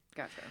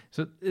 Gotcha.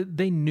 So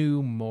they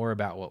knew more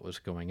about what was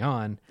going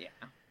on. Yeah.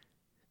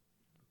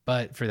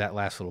 But for that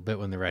last little bit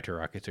when the retro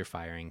rockets are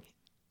firing,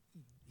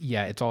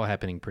 yeah, it's all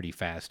happening pretty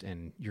fast,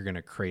 and you're going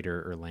to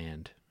crater or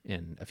land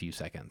in a few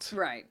seconds.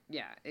 Right.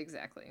 Yeah,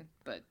 exactly.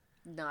 But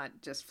not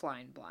just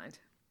flying blind.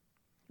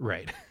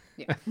 Right.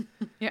 Yeah.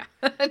 Yeah.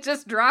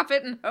 Just drop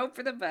it and hope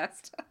for the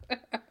best.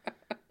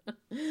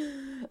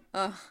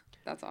 Oh,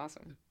 that's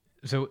awesome.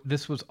 So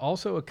this was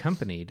also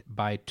accompanied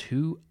by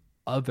 2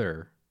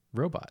 other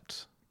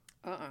robots.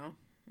 Uh-oh.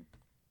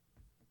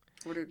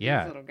 What are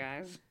Yeah. these little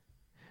guys?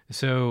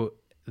 So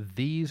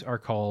these are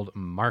called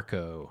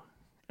Marco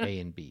A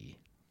and B.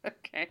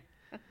 Okay.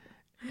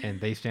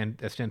 And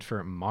that stands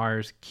for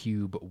Mars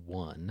Cube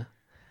 1.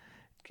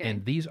 Okay.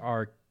 And these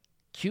are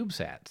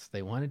CubeSats.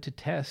 They wanted to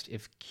test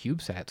if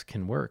CubeSats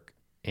can work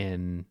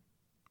in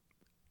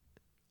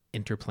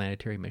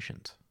interplanetary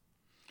missions.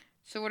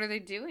 So what are they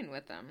doing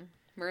with them?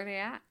 Where are they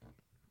at?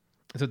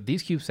 So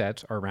these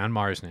CubeSats are around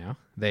Mars now.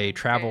 They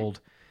traveled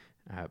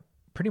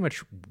pretty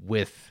much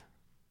with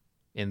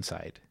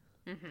InSight,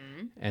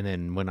 and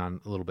then went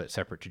on a little bit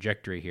separate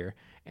trajectory here.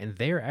 And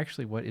they're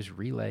actually what is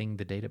relaying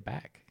the data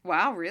back.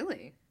 Wow,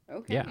 really?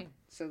 Okay. Yeah.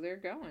 So they're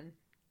going.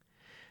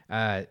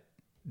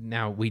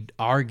 Now we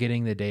are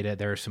getting the data.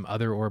 There are some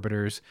other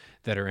orbiters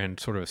that are in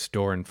sort of a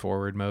store and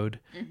forward mode.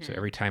 So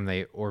every time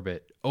they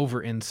orbit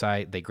over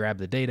InSight, they grab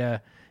the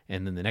data,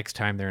 and then the next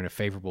time they're in a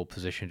favorable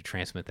position to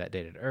transmit that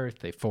data to Earth,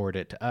 they forward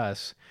it to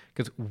us,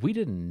 because we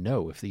didn't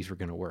know if these were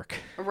going to work.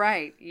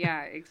 Right.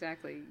 Yeah,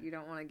 exactly. You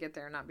don't want to get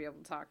there and not be able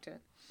to talk to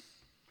it.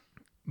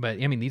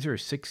 But I mean, these are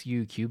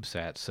 6U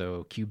CubeSats.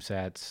 So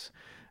CubeSats,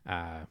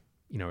 are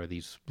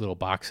these little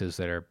boxes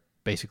that are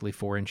basically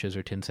 4 inches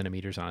or 10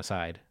 centimeters on a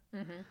side.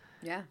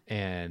 Yeah.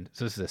 And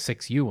so this is a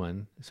 6U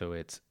one. So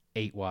it's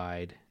 8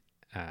 wide,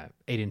 8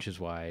 inches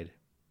wide,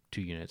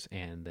 2 units,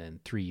 and then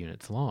 3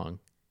 units long.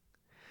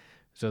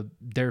 So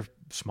they're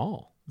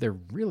small. They're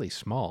really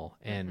small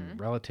and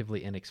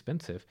relatively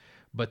inexpensive.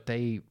 But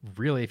they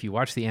really, if you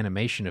watch the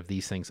animation of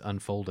these things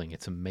unfolding,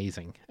 it's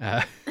amazing.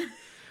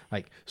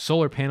 Like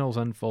solar panels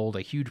unfold,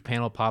 a huge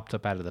panel pops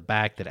up out of the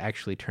back that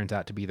actually turns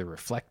out to be the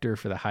reflector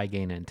for the high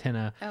gain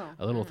antenna. Oh,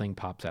 a little thing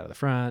pops out of the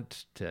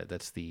front.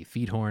 That's the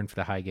feed horn for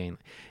the high gain.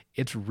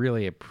 It's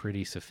really a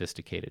pretty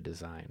sophisticated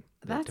design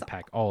to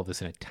pack all of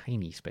this in a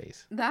tiny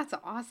space. That's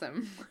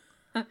awesome.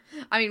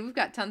 I mean, we've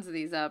got tons of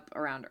these up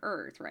around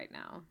Earth right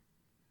now.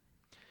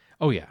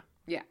 Oh, yeah.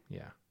 Yeah.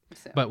 Yeah.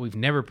 So But we've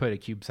never put a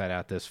CubeSat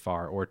out this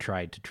far or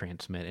tried to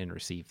transmit and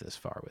receive this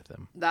far with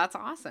them. that's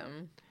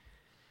awesome.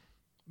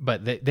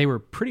 But they were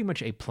pretty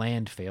much a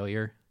planned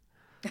failure.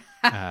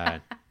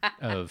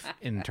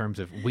 in terms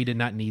of we did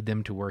not need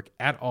them to work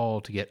at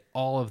all to get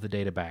all of the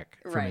data back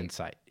from Right.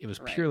 Insight. It was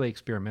Right. purely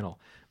experimental,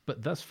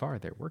 but thus far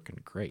they're working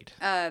great.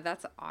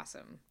 That's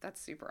awesome.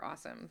 That's super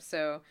awesome.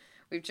 So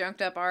we've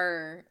junked up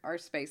our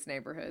space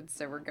neighborhood.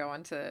 So we're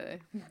going to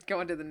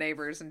the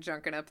neighbors and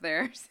junking up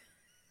theirs.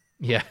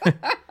 Yeah.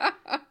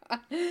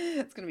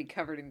 It's gonna be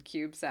covered in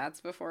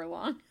CubeSats before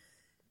long.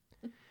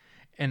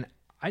 And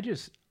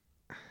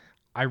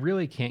I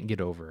really can't get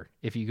over.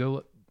 If you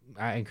go,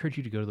 I encourage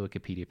you to go to the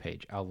Wikipedia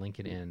page. I'll link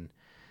it in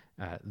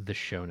the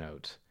show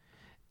notes.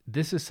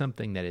 This is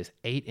something that is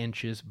 8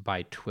 inches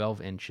by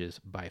 12 inches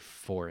by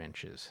 4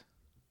 inches.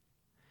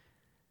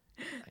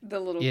 The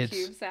little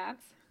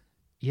CubeSats.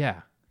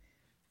 Yeah.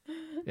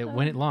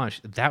 When it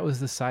launched, that was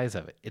the size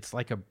of it. It's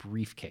like a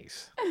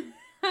briefcase.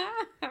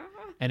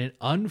 And it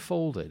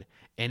unfolded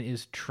and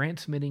is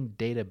transmitting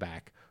data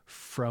back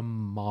from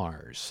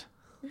Mars.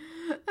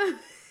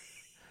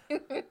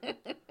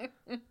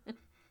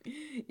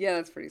 Yeah,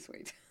 that's pretty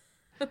sweet.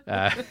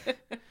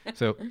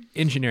 So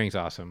engineering's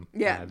awesome.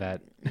 Yeah.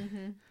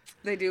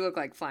 They do look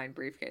like flying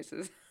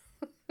briefcases.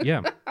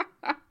 Yeah.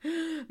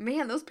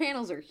 Man, those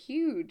panels are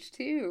huge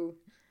too.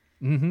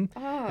 Mm-hmm.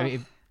 Oh. I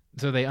mean,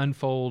 so they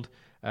unfold.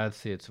 Let's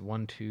see, it's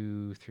 1,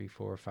 2, 3,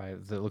 4,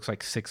 5. It looks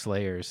like 6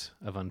 layers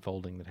of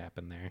unfolding that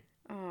happen there.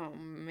 Oh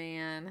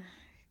man,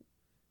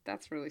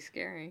 that's really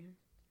scary.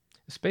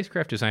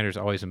 Spacecraft designers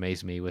always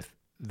amaze me with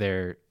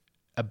their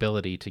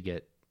ability to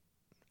get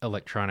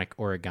electronic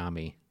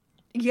origami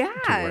Yeah,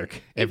 to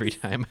work every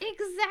time.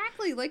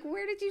 Exactly. Like,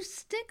 where did you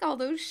stick all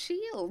those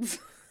shields?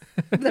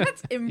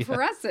 That's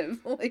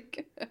impressive.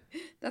 Like,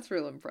 that's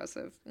real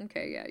impressive.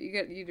 Okay, yeah,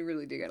 you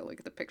really do got to look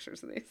at the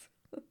pictures of these.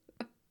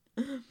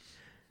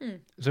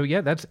 So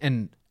yeah,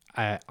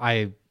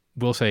 I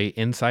will say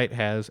Insight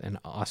has an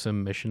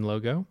awesome mission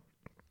logo.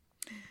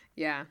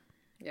 Yeah,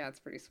 it's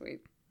pretty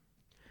sweet.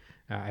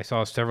 I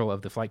saw several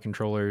of the flight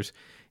controllers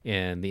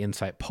in the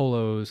Insight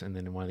polos, and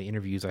then in one of the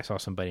interviews, I saw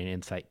somebody in an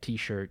Insight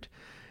T-shirt.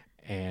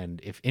 And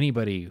if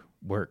anybody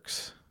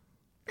works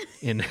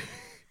in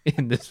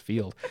in this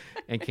field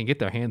and can get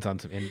their hands on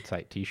some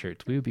Insight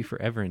T-shirts, we would be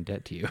forever in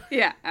debt to you.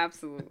 Yeah,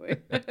 absolutely.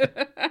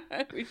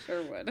 We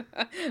sure would.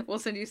 We'll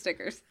send you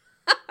stickers.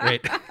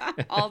 Right.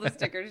 All the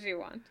stickers you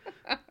want.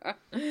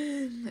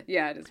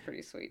 Yeah, it is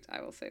pretty sweet.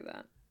 I will say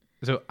that.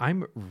 So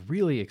I'm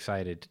really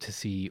excited to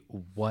see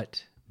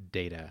what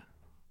data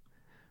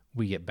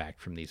we get back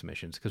from these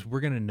missions, because we're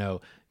going to know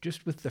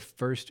just with the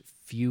first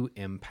few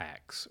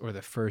impacts or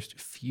the first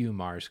few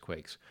Mars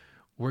quakes,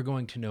 we're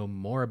going to know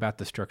more about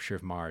the structure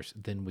of Mars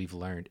than we've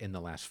learned in the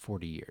last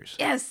 40 years.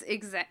 Yes,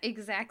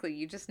 exactly.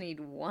 You just need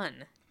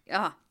one.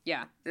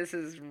 Yeah, this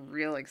is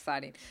real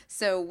exciting.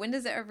 So when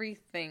does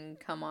everything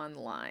come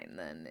online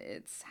then?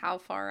 It's how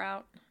far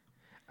out?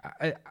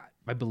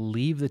 I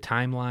believe the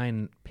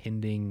timeline,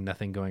 pending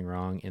nothing going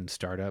wrong in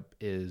startup,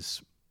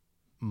 is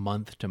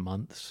month to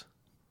months.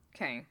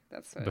 Okay,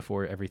 that's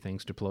before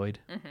everything's deployed.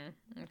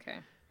 Mm-hmm. Okay.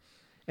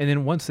 And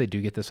then once they do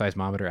get the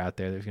seismometer out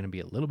there, there's going to be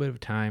a little bit of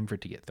time for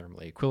it to get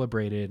thermally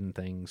equilibrated and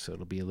things, so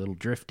it'll be a little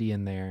drifty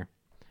in there.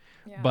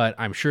 Yeah. But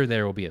I'm sure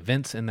there will be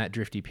events in that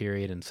drifty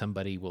period, and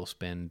somebody will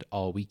spend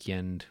all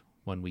weekend,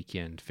 one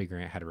weekend,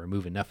 figuring out how to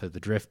remove enough of the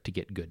drift to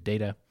get good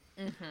data.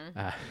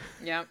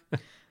 Mm-hmm. Yep.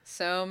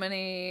 So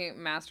many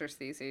master's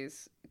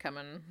theses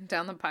coming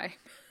down the pipe.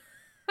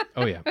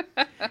 Oh, yeah.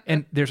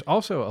 And there's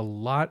also a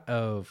lot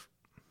of,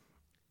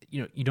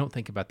 you don't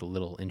think about the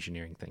little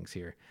engineering things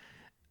here.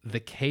 The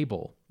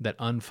cable that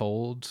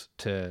unfolds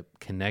to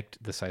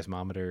connect the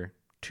seismometer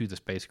to the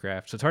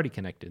spacecraft, so it's already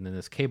connected, and then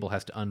this cable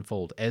has to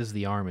unfold as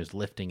the arm is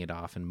lifting it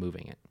off and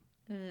moving it.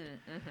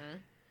 Mm-hmm.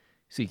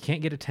 So you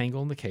can't get a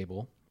tangle in the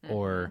cable,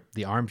 or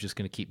the arm's just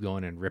going to keep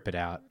going and rip it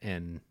out,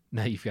 and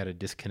now you've got a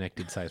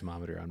disconnected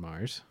seismometer on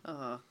Mars.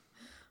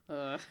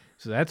 So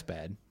that's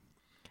bad.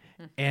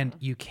 And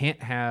you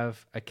can't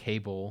have a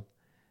cable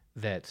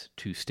that's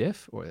too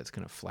stiff or that's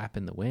going to flap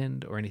in the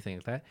wind or anything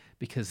like that,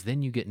 because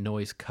then you get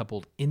noise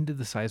coupled into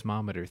the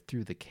seismometer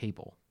through the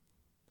cable.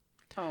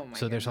 Oh my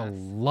So there's a goodness.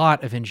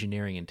 lot of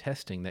engineering and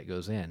testing that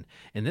goes in.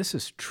 And this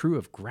is true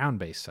of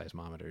ground-based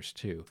seismometers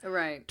too.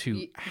 Right.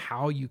 To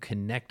how you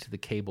connect the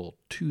cable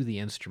to the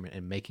instrument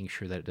and making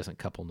sure that it doesn't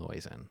couple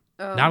noise in.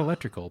 Not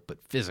electrical,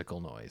 but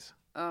physical noise.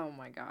 Oh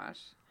my gosh.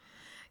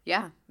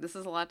 Yeah, this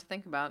is a lot to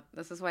think about.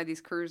 This is why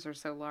these crews are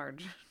so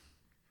large.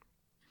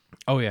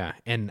 Oh yeah,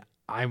 and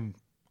I'm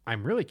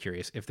really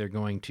curious if they're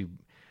going to.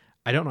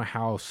 I don't know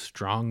how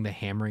strong the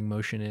hammering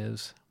motion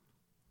is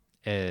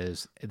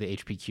as the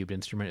HP cubed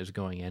instrument is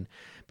going in,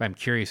 but I'm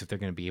curious if they're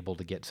going to be able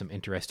to get some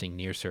interesting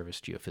near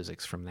surface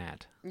geophysics from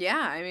that. Yeah,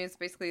 I mean it's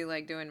basically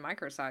like doing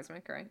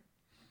microseismic, right?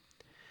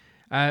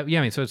 Yeah,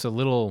 I mean, so it's a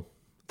little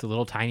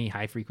tiny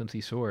high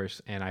frequency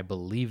source, and I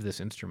believe this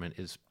instrument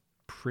is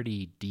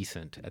pretty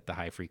decent at the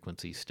high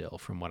frequency still,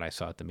 from what I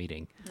saw at the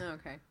meeting.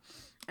 Okay.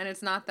 And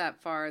it's not that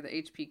far. The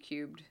HP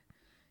cubed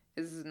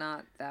is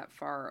not that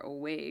far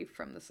away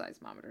from the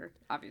seismometer,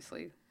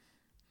 obviously.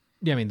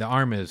 Yeah, I mean, the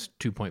arm is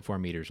 2.4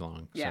 meters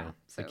long, Yeah, so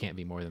so- it can't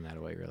be more than that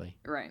away, really.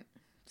 Right.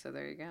 So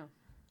there you go.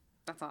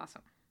 That's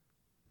awesome.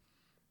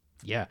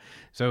 Yeah.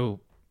 So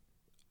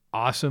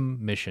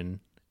awesome mission.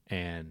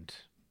 And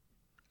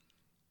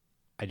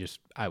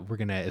we're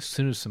going to, as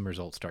soon as some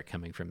results start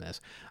coming from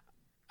this,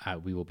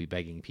 we will be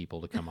begging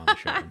people to come on the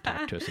show and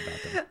talk to us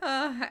about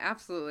them.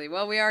 Absolutely.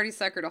 Well, we already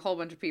suckered a whole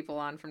bunch of people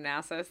on from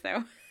NASA,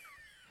 so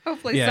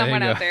hopefully Yeah, there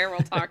someone you out go. there will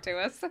talk to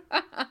us.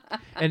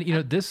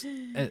 And, this,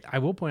 I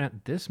will point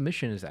out, this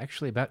mission is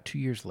actually about 2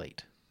 years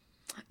late.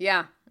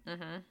 Yeah.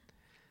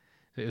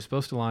 It was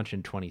supposed to launch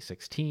in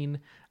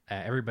 2016.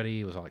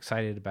 Everybody was all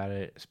excited about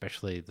it,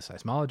 especially the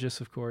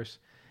seismologists, of course.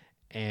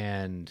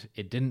 And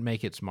it didn't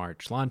make its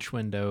March launch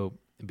window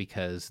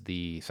because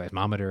the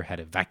seismometer had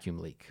a vacuum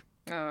leak.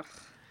 Ugh.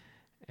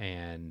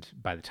 And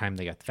by the time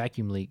they got the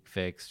vacuum leak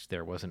fixed,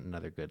 there wasn't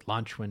another good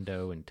launch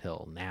window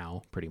until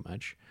now, pretty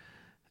much.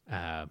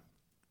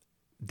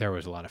 There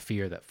was a lot of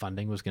fear that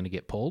funding was going to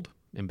get pulled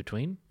in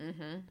between.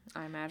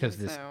 I imagine Because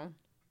this so.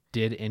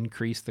 did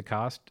increase the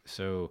cost.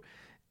 So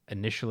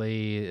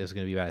initially, it was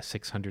going to be about a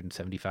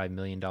 $675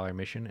 million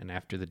mission. And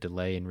after the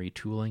delay in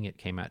retooling, it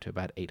came out to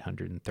about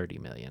 $830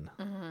 million.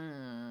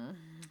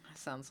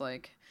 Sounds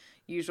like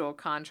usual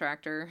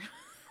contractor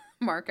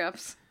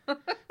markups.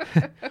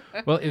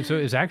 Well, so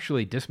it was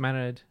actually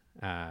dismounted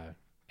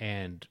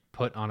and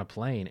put on a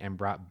plane and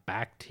brought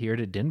back here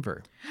to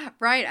Denver.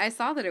 Right. I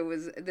saw that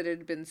it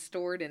had been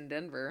stored in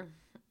Denver.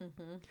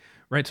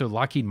 Right. So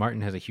Lockheed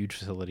Martin has a huge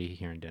facility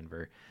here in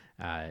Denver.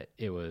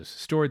 It was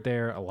stored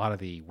there. A lot of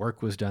the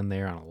work was done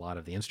there on a lot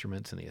of the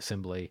instruments and the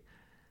assembly.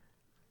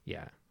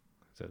 Yeah.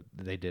 So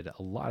they did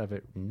a lot of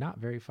it not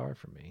very far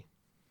from me.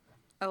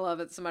 I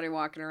love it. Somebody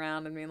walking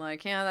around and being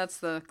like, yeah, that's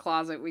the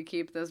closet we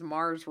keep this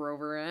Mars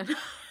rover in.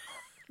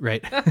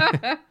 Right.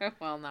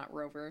 Well, not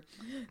rover.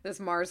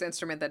 This Mars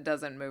instrument that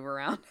doesn't move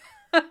around.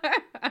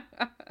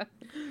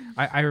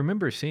 I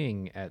remember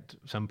seeing at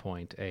some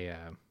point I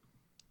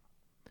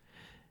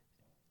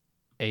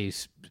think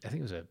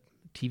it was a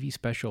TV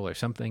special or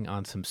something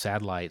on some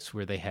satellites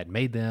where they had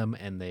made them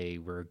and they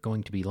were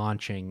going to be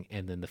launching,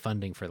 and then the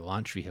funding for the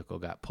launch vehicle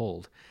got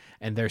pulled,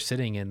 and they're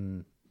sitting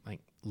in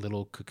like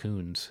little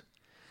cocoons,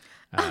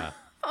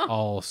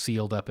 all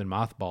sealed up and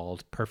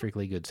mothballed,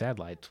 perfectly good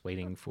satellites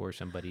waiting for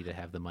somebody to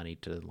have the money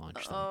to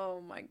launch them.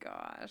 Oh my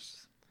gosh.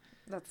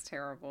 That's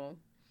terrible.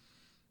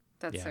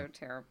 That's Yeah. so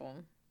terrible.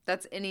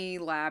 That's any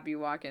lab you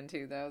walk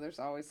into, though. There's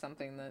always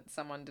something that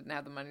someone didn't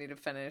have the money to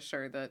finish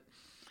or that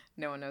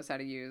no one knows how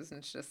to use, and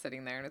it's just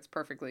sitting there, and it's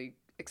perfectly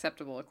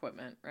acceptable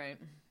equipment, right?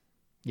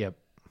 Yep.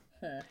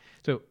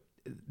 So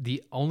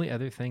the only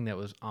other thing that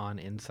was on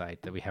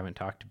Insight that we haven't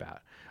talked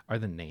about are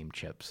the name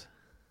chips.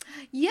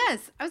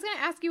 Yes, I was going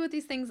to ask you what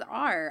these things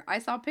are. I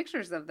saw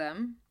pictures of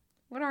them.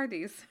 What are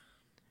these?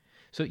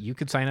 So you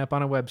could sign up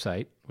on a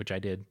website, which I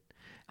did,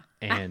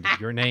 and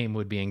your name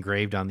would be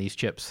engraved on these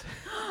chips.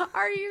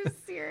 Are you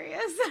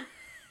serious?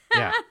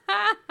 Yeah.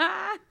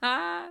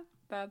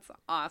 That's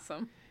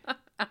awesome.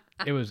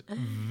 It was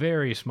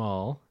very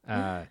small.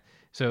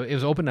 So it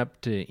was open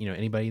up to,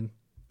 anybody,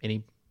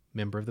 any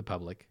member of the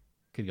public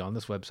could go on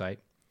this website,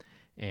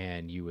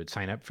 and you would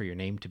sign up for your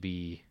name to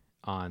be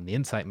on the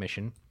Insight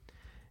mission.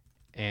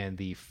 And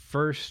the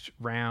first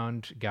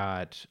round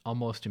got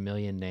almost 1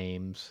 million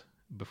names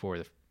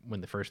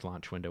when the first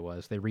launch window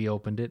was. They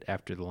reopened it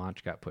after the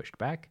launch got pushed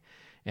back,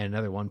 and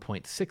another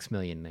 1.6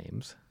 million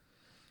names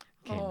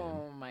came in.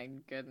 Oh my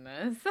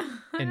goodness.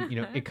 And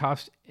it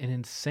cost an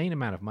insane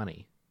amount of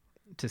money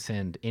to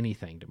send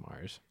anything to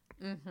Mars.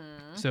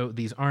 So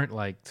these aren't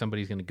like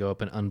somebody's going to go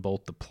up and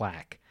unbolt the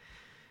plaque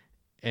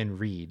and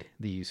read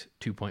these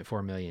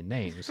 2.4 million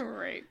names.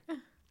 Right.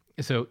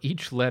 So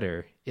each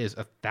letter is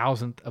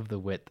 1,000th of the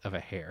width of a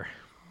hair.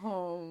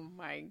 Oh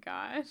my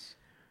gosh.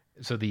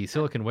 So the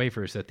silicon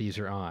wafers that these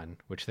are on,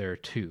 which there are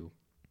 2,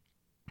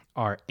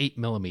 are 8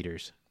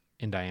 millimeters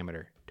in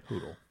diameter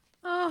total.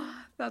 Oh,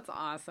 that's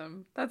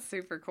awesome. That's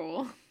super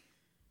cool.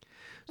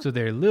 So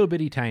they're a little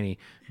bitty tiny,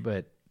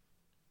 but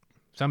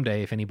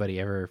someday if anybody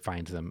ever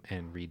finds them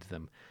and reads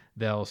them,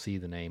 they'll see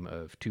the name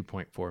of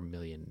 2.4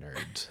 million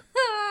nerds.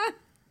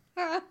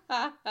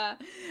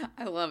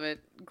 I love it.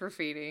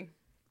 Graffiti.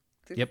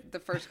 Yep. The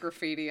first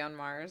graffiti on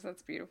Mars.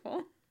 That's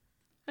beautiful.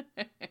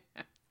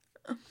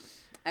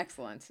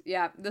 Excellent.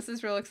 Yeah, this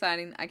is real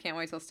exciting. I can't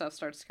wait till stuff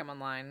starts to come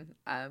online.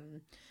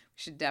 We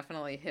should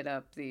definitely hit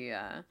up the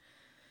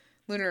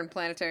Lunar and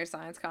Planetary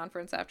Science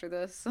Conference after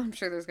this. I'm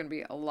sure there's going to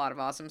be a lot of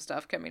awesome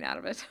stuff coming out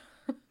of it.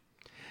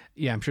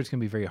 Yeah, I'm sure it's going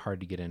to be very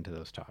hard to get into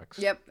those talks.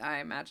 Yep, I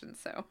imagine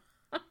so.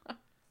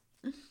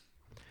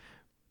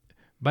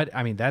 But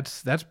I mean,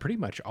 that's pretty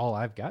much all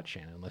I've got,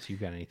 Shannon, unless you've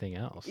got anything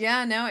else.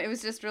 Yeah, no, it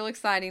was just real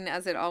exciting,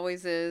 as it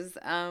always is.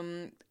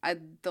 The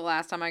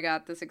last time I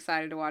got this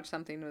excited to watch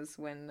something was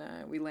when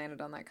we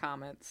landed on that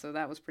comet, so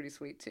that was pretty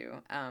sweet too.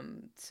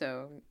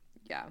 So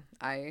yeah,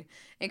 I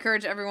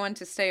encourage everyone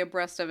to stay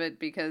abreast of it,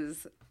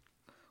 because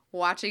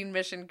watching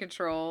Mission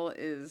Control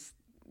is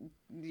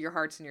your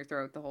heart's in your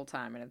throat the whole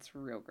time, and it's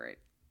real great.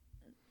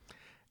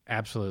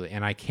 Absolutely,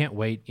 and I can't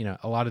wait.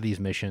 A lot of these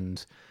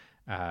missions.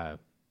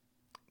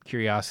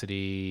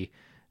 Curiosity,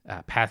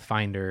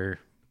 Pathfinder,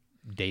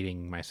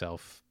 dating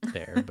myself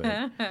there,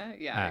 but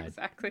Yeah,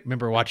 exactly.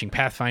 remember watching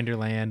Pathfinder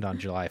Land on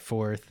July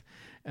 4th.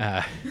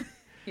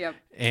 Yep.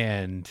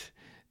 And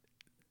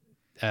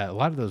a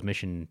lot of those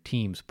mission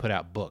teams put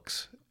out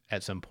books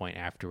at some point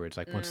afterwards.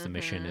 Like once the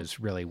mission is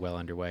really well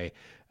underway,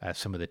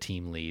 some of the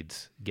team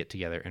leads get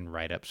together and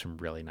write up some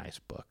really nice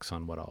books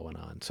on what all went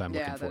on. So I'm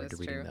looking forward to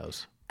reading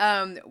those.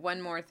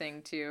 One more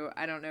thing too.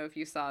 I don't know if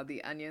you saw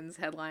the Onion's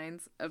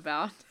headlines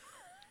about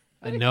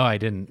No, I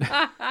didn't.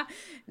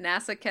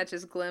 NASA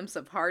catches glimpse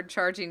of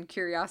hard-charging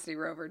Curiosity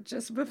rover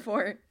just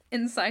before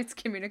InSight's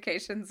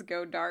communications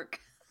go dark.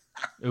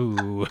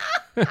 Ooh.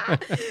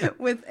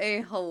 With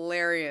a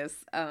hilarious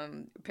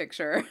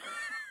picture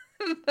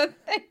that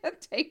they have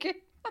taken.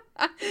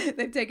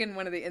 They've taken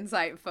one of the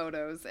InSight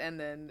photos and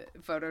then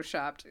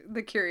photoshopped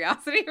the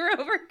Curiosity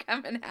rover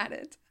coming at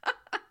it.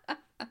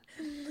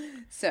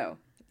 So,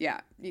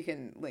 yeah, you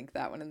can link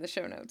that one in the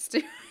show notes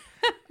too.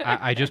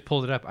 I just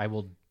pulled it up. I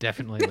will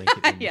definitely link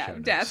it in the show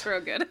notes. Yeah, that's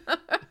real good.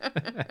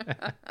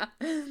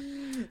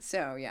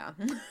 So, yeah.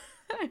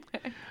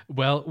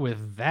 Well,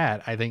 with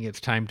that, I think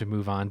it's time to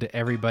move on to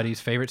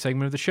everybody's favorite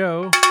segment of the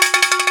show.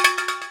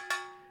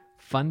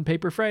 Fun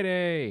Paper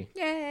Friday.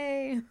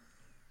 Yay.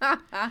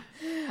 I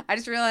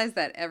just realized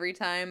that every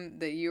time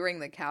that you ring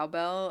the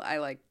cowbell, I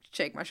like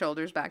shake my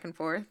shoulders back and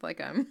forth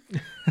like I'm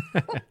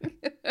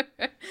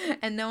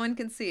and no one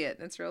can see it.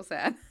 It's real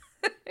sad.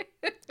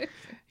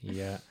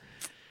 Yeah.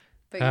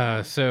 But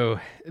yeah. So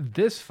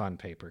this fun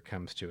paper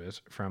comes to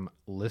us from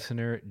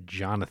listener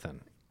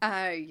Jonathan.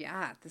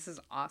 Yeah, this is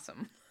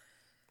awesome.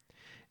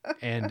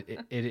 And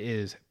it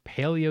is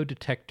paleo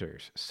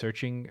detectors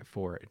searching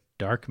for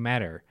dark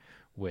matter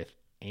with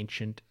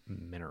ancient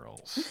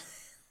minerals.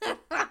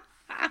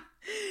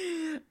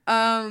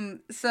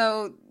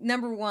 So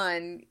number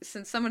one,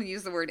 since someone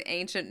used the word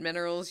ancient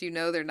minerals, you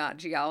know they're not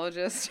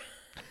geologists.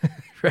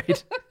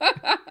 Right?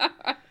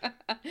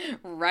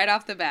 Right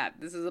off the bat,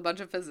 this is a bunch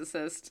of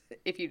physicists,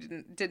 if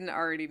you didn't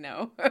already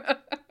know.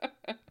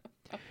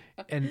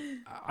 And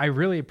I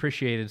really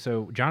appreciated,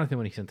 so Jonathan,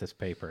 when he sent this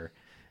paper,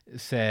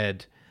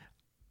 said,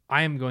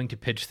 I am going to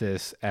pitch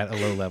this at a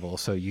low level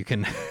so you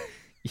can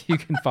you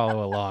can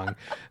follow along,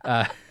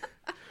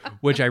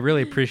 which I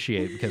really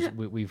appreciate because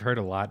we've heard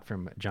a lot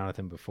from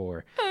Jonathan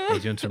before.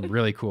 He's doing some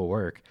really cool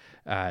work,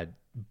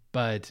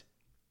 but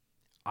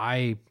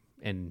I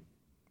and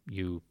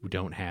you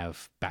don't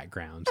have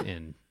backgrounds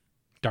in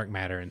dark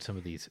matter and some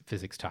of these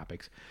physics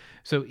topics.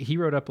 So he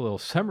wrote up a little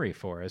summary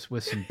for us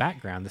with some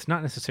background that's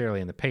not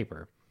necessarily in the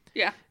paper.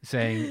 Yeah.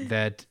 Saying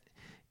that,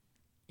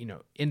 you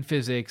know, in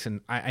physics,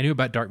 and I knew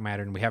about dark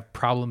matter, and we have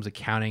problems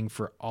accounting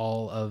for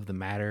all of the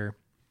matter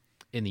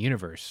in the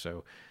universe.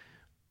 So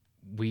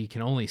we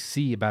can only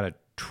see about a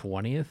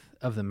 20th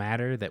of the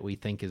matter that we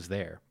think is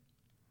there.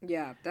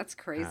 Yeah, that's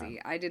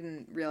crazy. I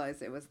didn't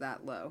realize it was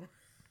that low.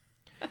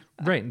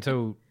 Right. And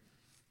so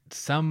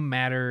some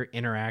matter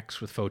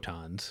interacts with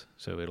photons,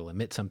 so it'll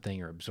emit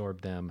something or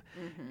absorb them,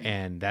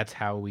 and that's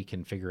how we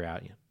can figure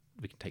out, you know,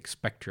 we can take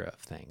spectra of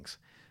things.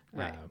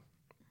 Right.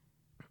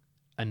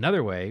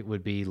 Another way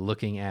would be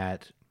looking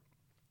at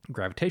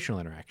gravitational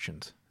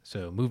interactions,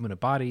 so movement of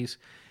bodies,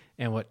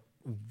 and what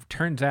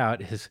turns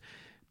out is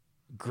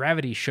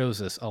gravity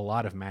shows us a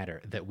lot of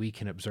matter that we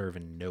can observe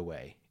in no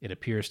way. It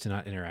appears to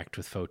not interact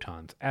with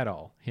photons at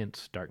all,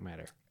 hence dark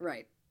matter.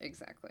 Right,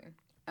 exactly.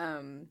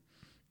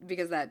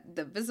 Because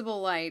the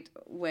visible light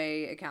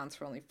way accounts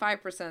for only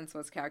 5%, so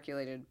it's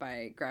calculated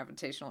by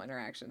gravitational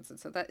interactions. And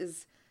so that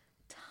is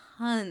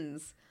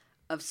tons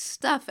of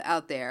stuff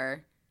out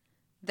there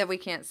that we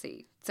can't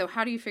see. So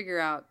how do you figure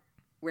out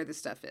where the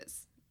stuff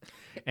is?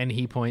 And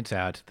he points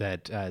out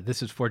that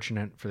this is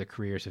fortunate for the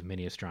careers of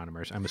many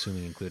astronomers, I'm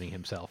assuming including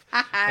himself,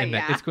 and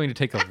that it's going to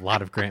take a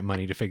lot of grant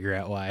money to figure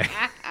out why.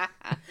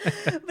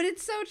 But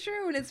it's so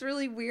true, and it's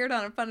really weird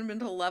on a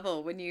fundamental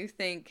level when you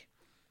think,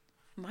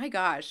 my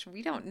gosh,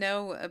 we don't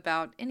know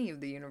about any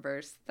of the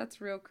universe. That's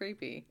real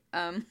creepy.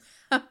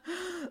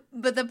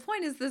 But the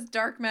point is this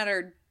dark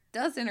matter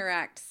does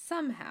interact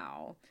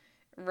somehow,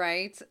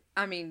 right?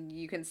 I mean,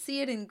 you can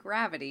see it in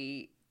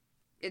gravity.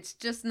 It's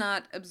just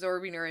not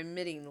absorbing or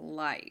emitting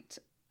light.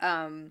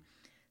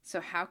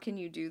 So how can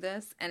you do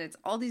this? And it's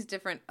all these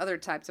different other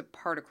types of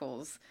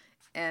particles.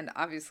 And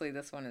obviously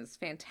this one is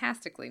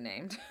fantastically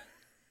named.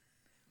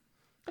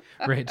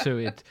 Right. So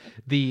it's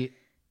the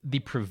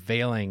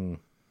prevailing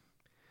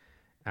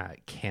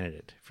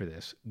candidate for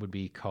this would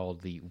be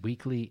called the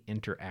Weakly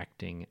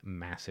Interacting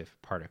Massive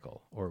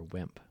Particle, or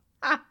WIMP.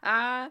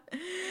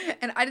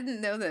 And I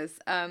didn't know this,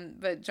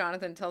 but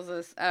Jonathan tells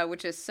us,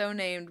 which is so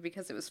named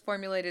because it was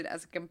formulated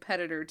as a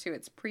competitor to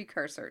its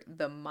precursor,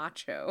 the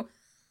Macho.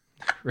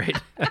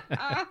 Right.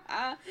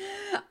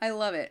 I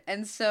love it.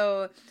 And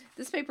so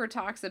this paper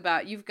talks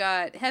about you've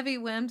got heavy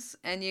WIMPs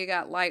and you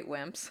got light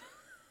WIMPs.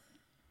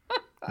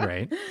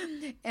 Right.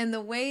 And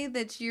the way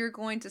that you're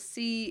going to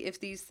see if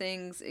these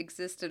things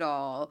exist at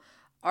all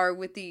are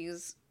with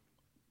these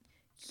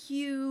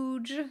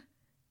huge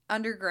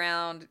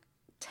underground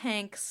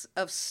tanks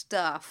of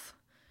stuff,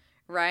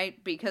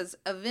 right? Because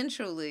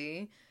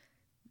eventually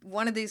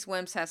one of these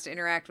WIMPs has to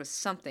interact with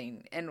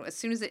something. And as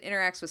soon as it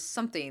interacts with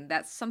something,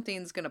 that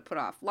something's going to put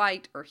off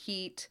light or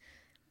heat.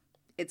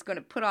 It's going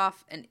to put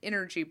off an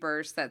energy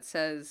burst that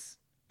says,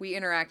 we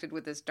interacted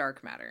with this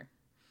dark matter.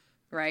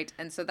 Right?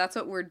 And so that's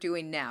what we're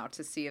doing now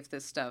to see if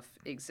this stuff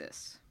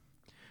exists.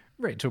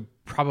 Right. So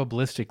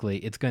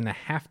probabilistically, it's going to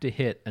have to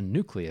hit a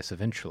nucleus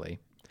eventually.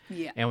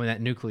 Yeah. And when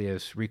that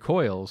nucleus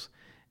recoils,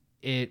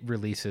 it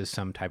releases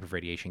some type of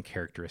radiation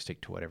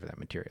characteristic to whatever that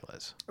material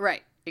is.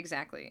 Right.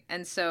 Exactly.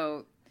 And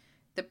so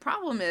the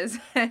problem is,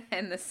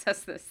 and this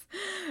says this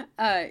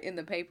in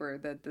the paper,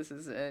 that this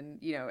is an,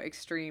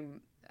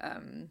 extreme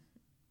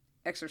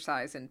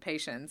exercise in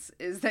patience,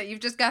 is that you've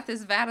just got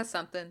this vat of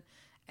something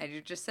and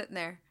you're just sitting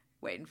there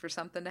waiting for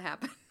something to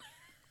happen.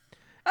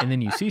 And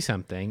then you see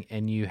something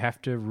and you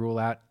have to rule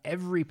out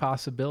every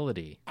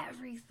possibility.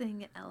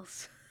 Everything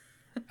else.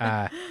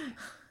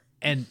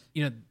 And,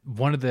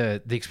 one of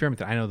the experiment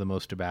that I know the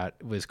most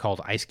about was called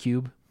Ice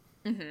Cube.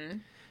 Mm-hmm.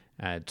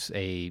 It's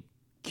a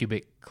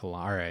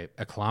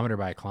a kilometer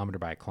by a kilometer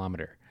by a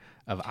kilometer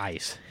of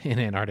ice in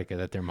Antarctica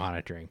that they're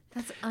monitoring.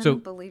 That's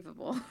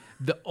unbelievable. So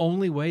the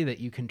only way that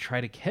you can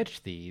try to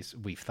catch these,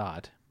 we've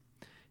thought,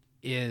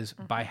 is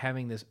by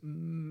having this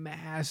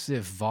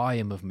massive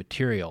volume of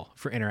material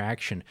for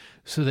interaction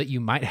so that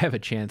you might have a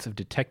chance of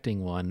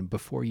detecting one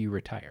before you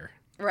retire.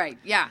 Right.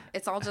 Yeah.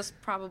 It's all just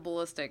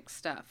probabilistic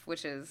stuff,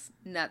 which is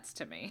nuts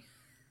to me.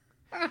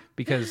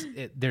 Because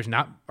there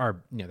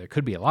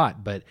could be a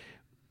lot, but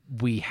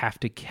we have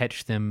to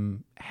catch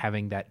them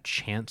having that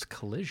chance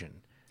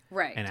collision.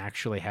 Right. And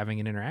actually having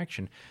an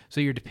interaction.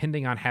 So you're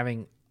depending on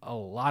having a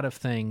lot of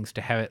things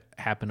to have it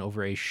happen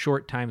over a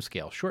short time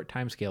scale. Short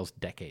time scale's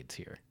decades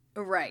here.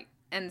 Right.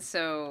 And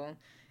so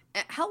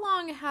how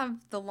long have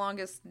the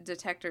longest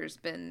detectors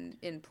been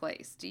in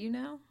place? Do you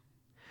know?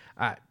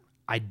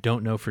 I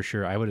don't know for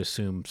sure. I would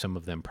assume some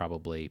of them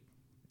probably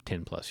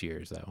 10 plus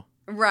years, though.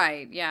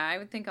 Right. Yeah. I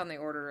would think on the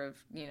order of,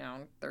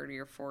 30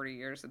 or 40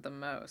 years at the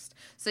most.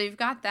 So you've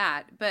got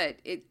that, but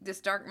this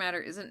dark matter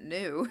isn't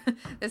new.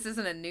 This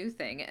isn't a new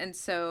thing. And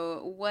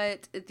so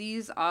what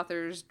these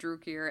authors,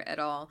 Drucker et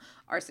al.,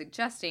 are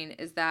suggesting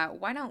is that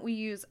why don't we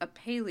use a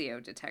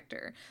paleo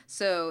detector?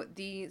 So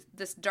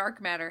this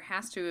dark matter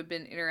has to have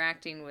been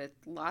interacting with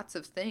lots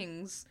of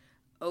things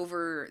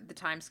over the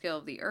time scale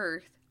of the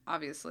Earth,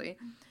 obviously.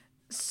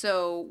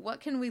 So what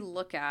can we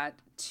look at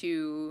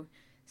to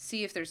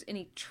see if there's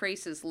any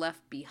traces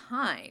left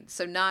behind?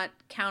 So not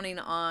counting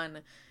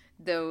on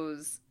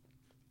those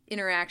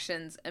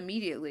interactions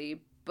immediately,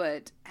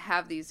 but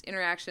have these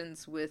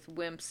interactions with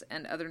WIMPs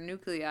and other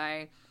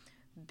nuclei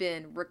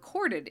been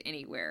recorded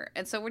anywhere?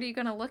 And so what are you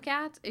going to look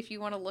at? If you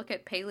want to look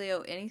at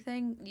paleo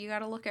anything, you got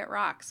to look at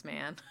rocks,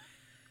 man.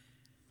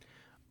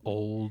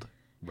 Old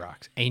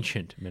rocks.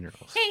 Ancient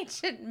minerals.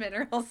 Ancient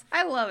minerals.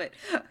 I love it.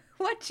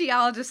 What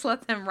geologist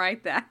let them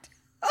write that?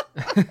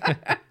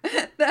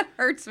 That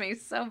hurts me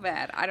so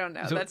bad. I don't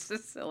know. So, that's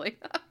just silly.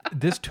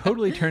 This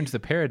totally turns the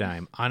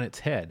paradigm on its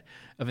head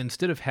of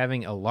instead of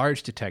having a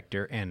large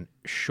detector and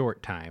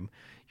short time,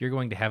 you're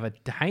going to have a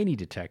tiny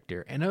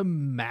detector and a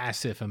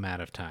massive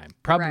amount of time.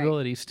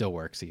 Probability still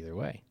works either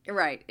way.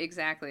 Right,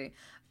 exactly.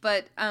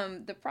 But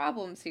the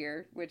problems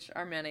here, which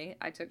are many,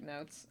 I took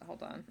notes.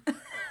 Hold on.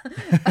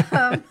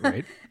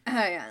 Right.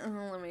 Yeah,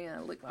 let me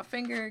lick my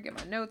finger, get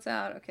my notes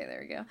out. Okay, there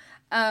we go.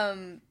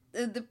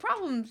 The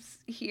problems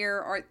here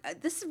are,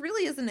 this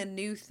really isn't a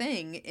new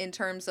thing in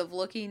terms of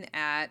looking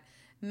at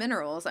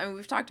minerals. I mean,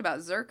 we've talked about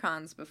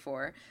zircons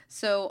before.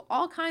 So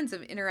all kinds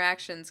of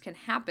interactions can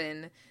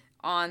happen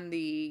on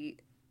the,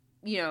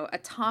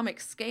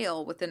 atomic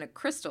scale within a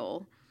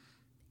crystal,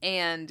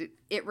 and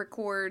it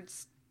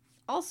records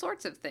all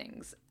sorts of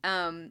things.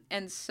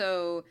 And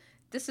so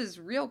this is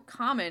real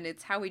common.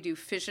 It's how we do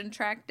fission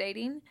track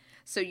dating.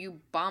 So you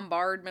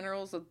bombard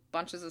minerals with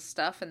bunches of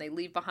stuff and they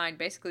leave behind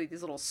basically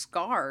these little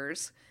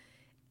scars,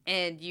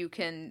 and you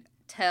can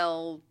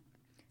tell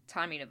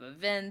timing of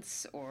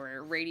events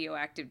or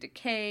radioactive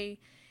decay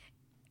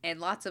and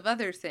lots of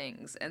other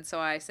things. And so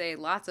I say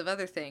lots of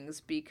other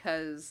things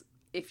because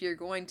if you're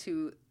going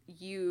to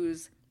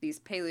use these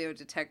paleo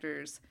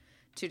detectors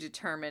to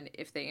determine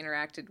if they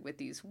interacted with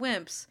these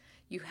WIMPs,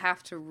 you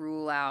have to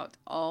rule out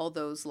all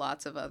those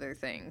lots of other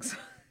things.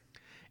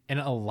 And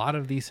a lot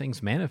of these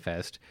things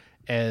manifest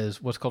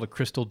as what's called a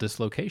crystal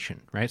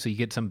dislocation, right? So you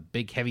get some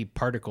big heavy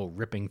particle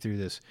ripping through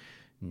this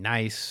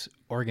nice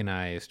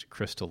organized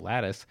crystal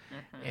lattice,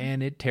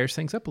 and it tears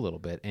things up a little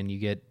bit, and you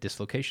get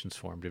dislocations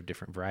formed of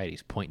different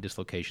varieties, point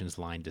dislocations,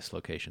 line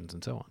dislocations,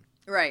 and so on.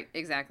 Right,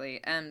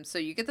 exactly. So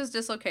you get those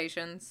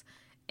dislocations,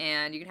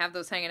 and you can have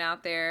those hanging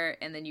out there,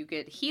 and then you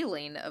get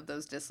healing of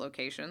those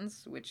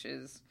dislocations, which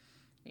is,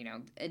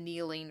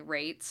 annealing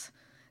rates.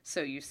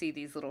 So you see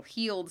these little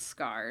healed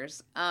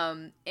scars.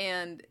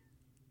 And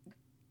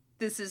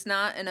this is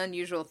not an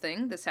unusual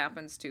thing. This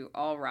happens to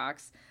all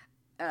rocks.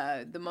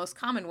 The most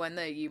common one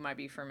that you might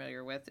be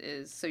familiar with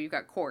is, so you've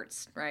got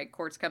quartz, right?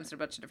 Quartz comes in a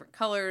bunch of different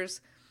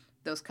colors.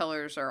 Those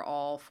colors are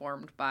all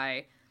formed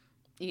by,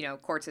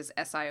 quartz is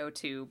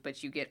SiO2,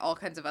 but you get all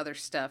kinds of other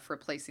stuff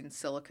replacing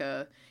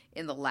silica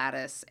in the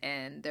lattice,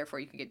 and therefore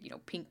you can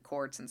get, pink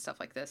quartz and stuff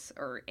like this,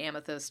 or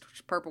amethyst, which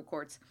is purple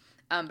quartz.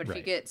 But if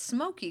you get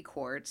smoky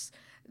quartz,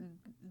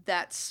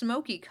 that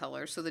smoky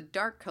color, so the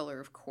dark color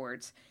of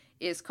quartz,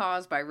 is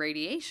caused by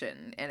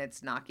radiation, and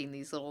it's knocking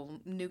these little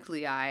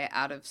nuclei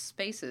out of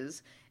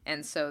spaces,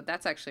 and so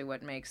that's actually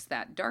what makes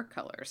that dark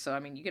color. So, I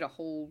mean, you get a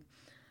whole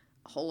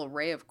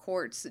array of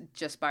quartz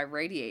just by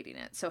radiating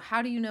it. So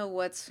how do you know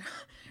what's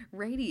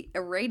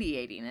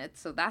irradiating it?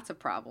 So that's a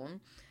problem,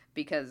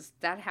 because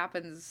that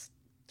happens,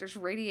 there's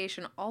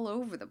radiation all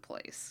over the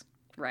place,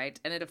 right?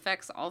 And it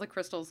affects all the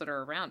crystals that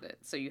are around it.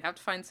 So you have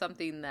to find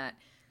something that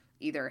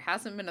either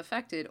hasn't been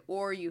affected,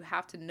 or you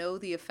have to know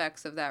the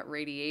effects of that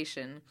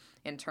radiation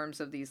in terms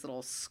of these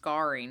little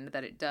scarring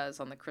that it does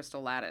on the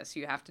crystal lattice.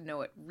 You have to know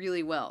it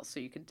really well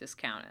so you can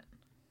discount it.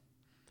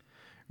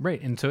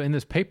 Right. And so in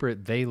this paper,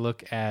 they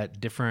look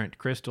at different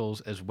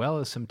crystals as well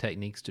as some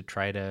techniques to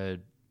try to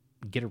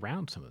get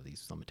around some of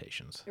these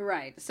limitations.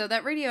 Right. So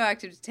that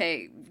radioactive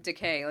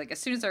decay, like as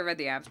soon as I read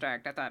the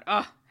abstract, I thought,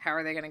 oh, how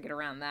are they going to get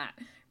around that?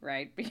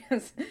 Right?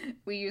 Because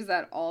we use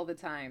that all the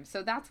time.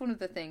 So that's one of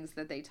the things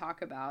that they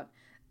talk about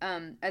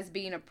as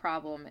being a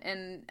problem.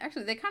 And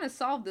actually, they kind of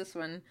solved this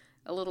one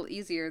a little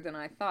easier than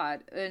I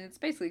thought. And it's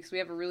basically because we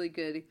have a really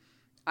good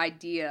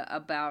idea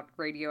about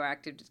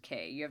radioactive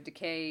decay. You have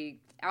decay,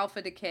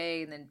 alpha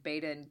decay, and then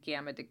beta and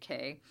gamma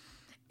decay.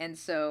 And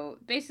so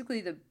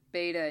basically the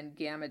beta and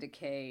gamma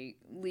decay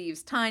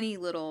leaves tiny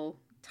little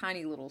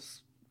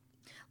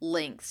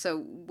lengths. So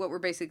what we're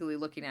basically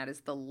looking at is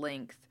the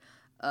length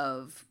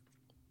of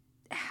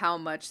how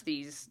much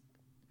these,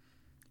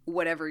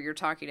 whatever you're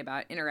talking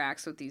about,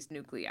 interacts with these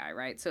nuclei,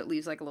 right? So it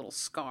leaves like a little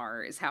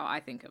scar is how I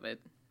think of it.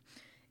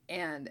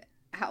 And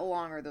how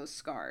long are those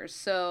scars?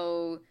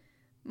 So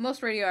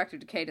most radioactive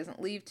decay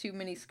doesn't leave too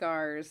many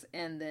scars,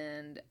 and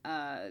then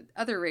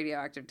other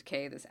radioactive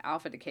decay, this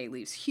alpha decay,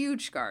 leaves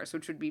huge scars,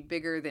 which would be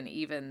bigger than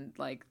even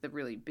like the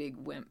really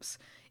big WIMPs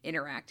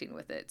interacting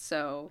with it.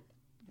 So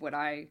what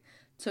I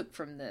took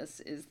from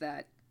this is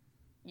that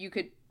you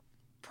could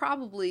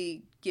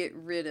probably get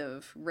rid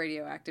of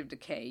radioactive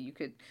decay. You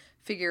could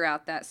figure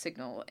out that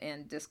signal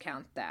and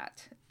discount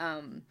that.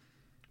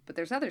 But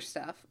there's other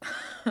stuff,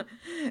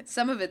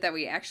 some of it that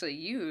we actually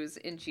use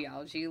in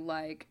geology,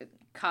 like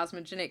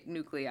cosmogenic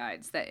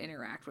nuclides that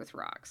interact with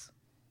rocks.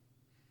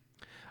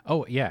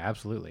 Oh, yeah,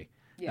 absolutely.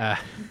 Yeah.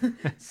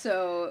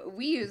 So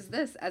we use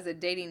this as a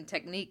dating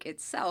technique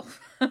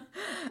itself,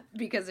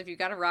 because if you've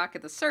got a rock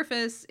at the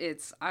surface,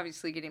 it's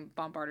obviously getting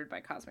bombarded by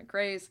cosmic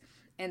rays.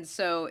 And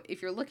so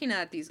if you're looking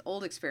at these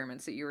old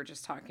experiments that you were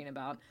just talking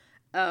about,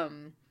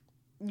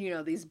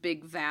 these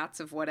big vats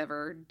of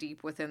whatever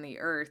deep within the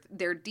earth,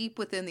 they're deep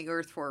within the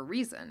earth for a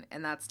reason.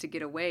 And that's to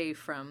get away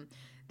from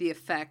the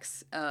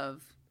effects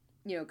of,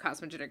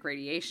 cosmogenic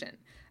radiation.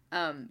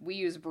 We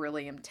use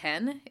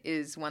beryllium-10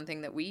 is one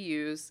thing that we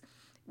use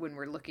when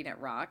we're looking at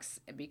rocks,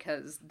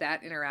 because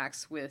that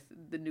interacts with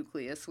the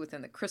nucleus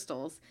within the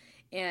crystals.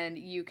 And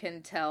you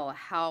can tell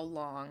how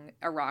long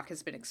a rock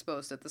has been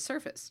exposed at the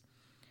surface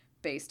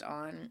based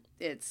on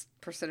its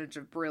percentage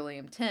of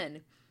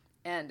beryllium-10.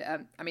 And,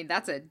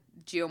 that's a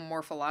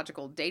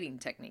geomorphological dating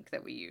technique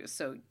that we use.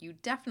 So you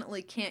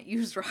definitely can't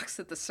use rocks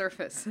at the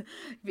surface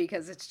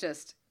because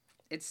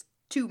it's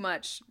too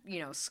much,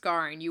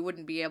 scarring. You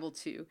wouldn't be able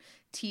to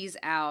tease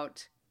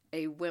out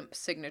a WIMP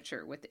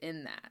signature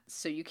within that.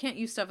 So you can't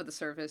use stuff at the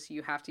surface.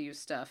 You have to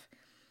use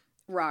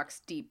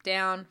rocks deep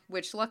down,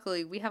 which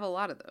luckily we have a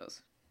lot of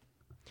those.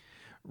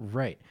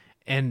 Right.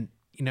 And,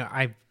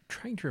 I'm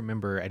trying to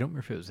remember, I don't remember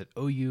if it was at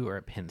OU or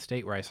at Penn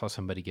State, where I saw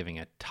somebody giving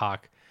a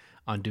talk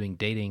on doing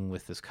dating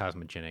with this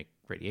cosmogenic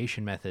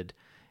radiation method,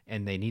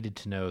 and they needed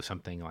to know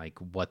something like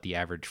what the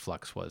average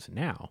flux was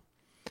now.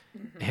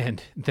 Mm-hmm.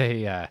 And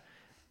they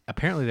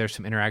apparently there's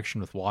some interaction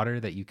with water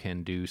that you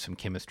can do some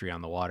chemistry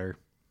on the water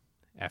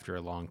after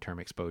a long-term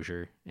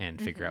exposure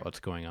and figure out what's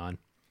going on,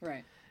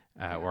 right?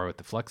 Or what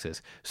the flux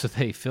is. So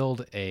they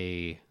filled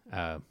a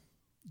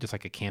just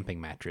like a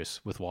camping mattress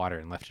with water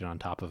and left it on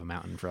top of a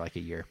mountain for like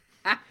a year.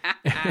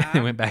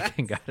 They went back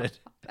and got it.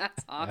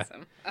 That's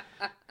awesome.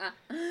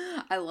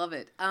 I love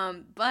it.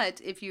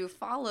 But if you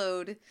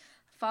followed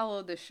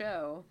the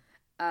show,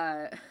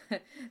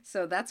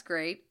 so that's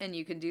great, and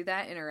you can do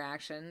that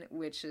interaction,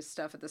 which is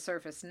stuff at the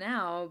surface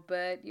now.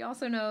 But you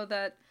also know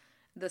that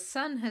the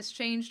sun has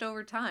changed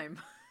over time,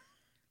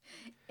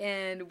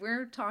 and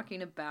we're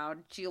talking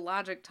about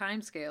geologic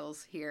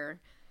timescales here.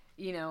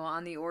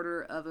 On the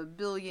order of 1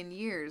 billion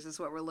years is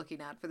what we're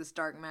looking at for this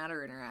dark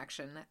matter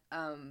interaction.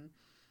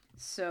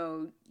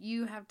 So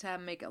you have to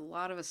make a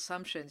lot of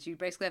assumptions. You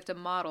basically have to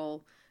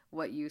model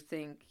what you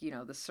think,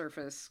 the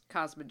surface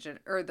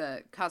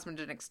the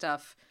cosmogenic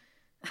stuff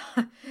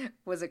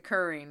was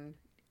occurring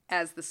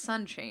as the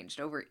sun changed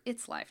over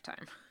its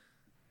lifetime.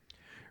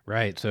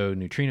 Right. So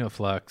neutrino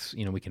flux,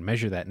 we can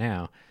measure that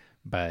now,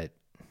 but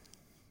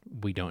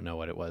we don't know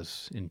what it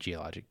was in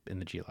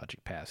the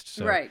geologic past.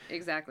 So right,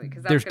 exactly.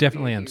 'Cause there's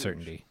definitely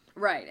uncertainty.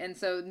 Right, and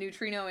so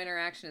neutrino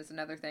interaction is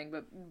another thing.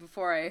 But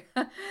before I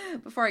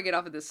before I get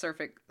off of this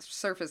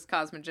surface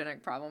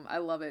cosmogenic problem, I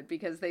love it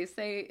because they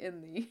say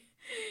in the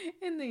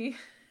in the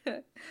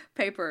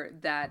paper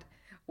that,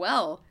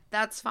 well,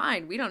 that's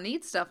fine. We don't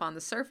need stuff on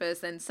the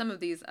surface, and some of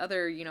these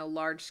other,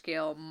 large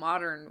scale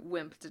modern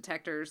WIMP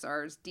detectors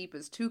are as deep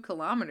as 2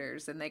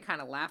 kilometers, and they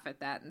kind of laugh at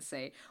that and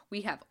say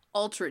we have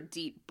ultra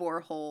deep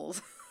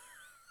boreholes.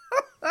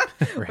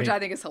 Right. Which I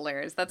think is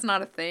hilarious. That's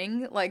not a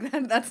thing. Like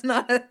that's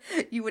not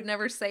you would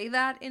never say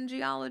that in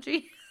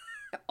geology.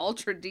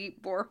 Ultra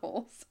deep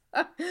boreholes.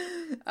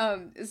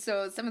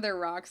 So some of their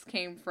rocks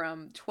came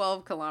from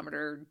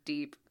 12-kilometer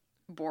deep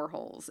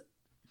boreholes.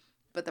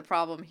 But the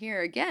problem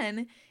here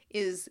again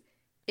is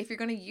if you're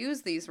going to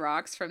use these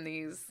rocks from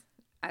these,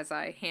 as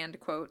I hand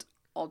quote,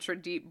 ultra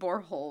deep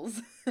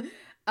boreholes,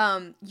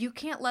 you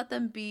can't let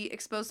them be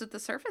exposed at the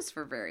surface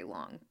for very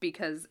long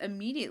because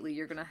immediately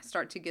you're going to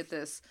start to get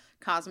this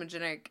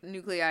cosmogenic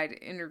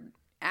nuclide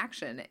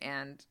interaction.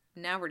 And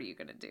now what are you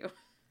going to do?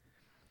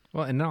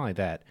 Well, and not only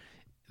that,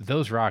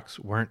 those rocks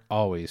weren't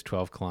always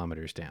 12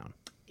 kilometers down.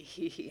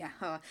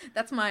 Yeah,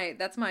 that's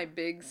my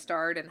big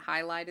starred and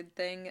highlighted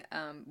thing.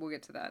 We'll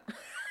get to that.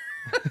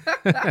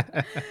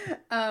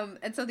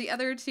 And so the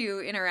other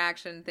two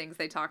interaction things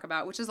they talk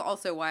about, which is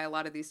also why a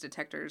lot of these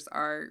detectors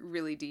are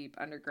really deep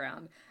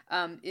underground,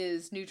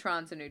 is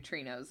neutrons and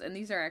neutrinos. And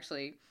these are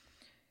actually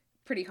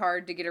pretty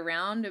hard to get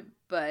around,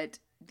 but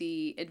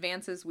the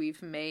advances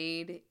we've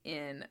made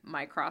in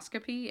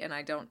microscopy, and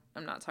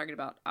I'm not talking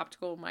about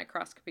optical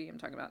microscopy, I'm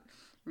talking about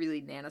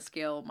really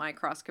nanoscale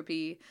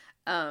microscopy,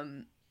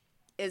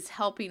 is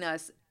helping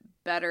us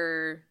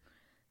better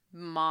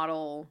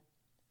model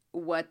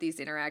what these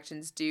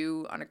interactions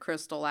do on a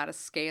crystal at a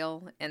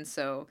scale. And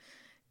so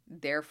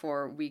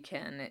therefore we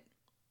can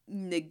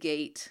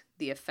negate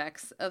the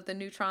effects of the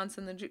neutrons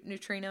and the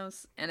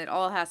neutrinos. And it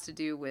all has to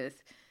do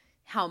with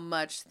how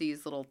much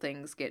these little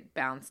things get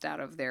bounced out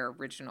of their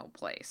original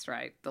place,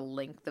 right? The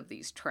length of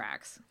these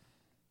tracks.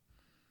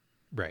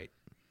 Right.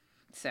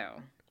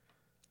 So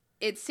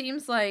it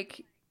seems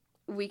like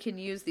we can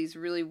use these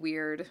really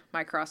weird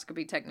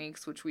microscopy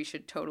techniques, which we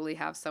should totally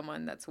have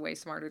someone that's way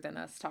smarter than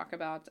us talk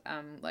about,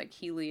 like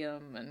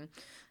helium and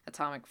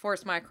atomic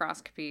force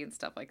microscopy and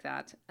stuff like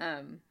that.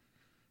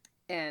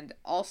 And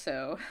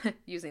also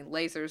using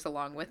lasers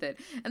along with it.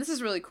 And this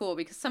is really cool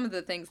because some of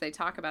the things they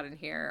talk about in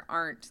here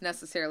aren't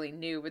necessarily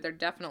new, but they're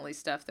definitely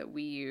stuff that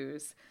we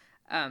use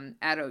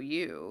at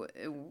OU,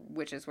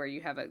 which is where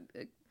you have a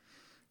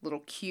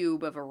little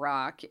cube of a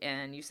rock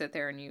and you sit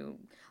there and you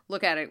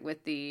look at it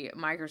with the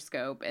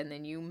microscope and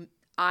then you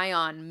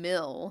ion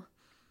mill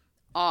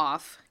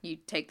off. You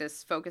take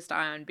this focused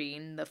ion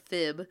beam, the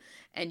fib,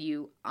 and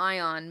you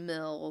ion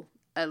mill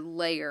a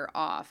layer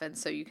off. And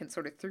so you can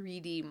sort of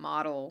 3D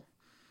model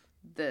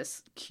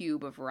this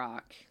cube of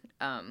rock.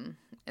 And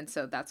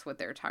so that's what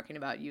they're talking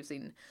about,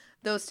 using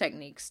those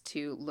techniques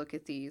to look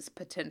at these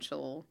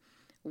potential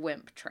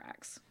WIMP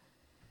tracks.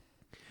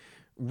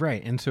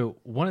 Right. And so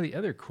one of the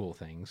other cool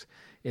things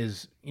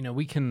is,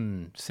 we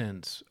can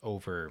sense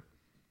over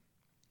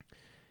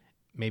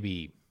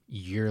maybe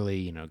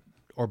yearly,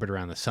 orbit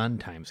around the sun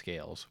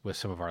timescales with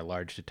some of our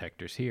large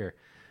detectors here.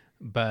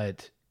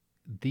 But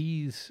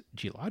these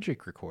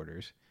geologic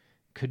recorders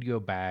could go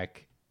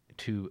back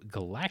to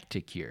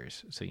galactic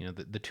years. So,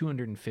 the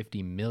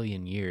 250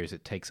 million years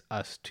it takes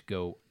us to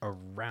go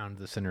around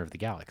the center of the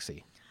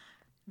galaxy.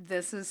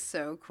 This is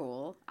so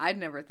cool. I'd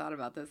never thought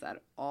about this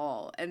at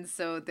all. And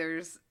so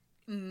there's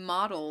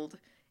modeled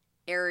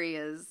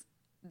areas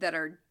that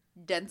are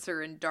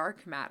denser in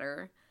dark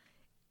matter.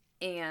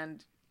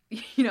 And,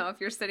 if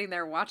you're sitting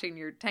there watching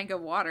your tank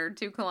of water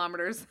 2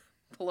 kilometers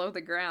below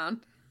the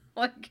ground,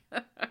 like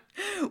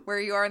where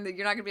you are,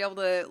 you're not going to be able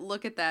to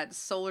look at that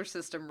solar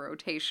system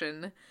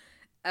rotation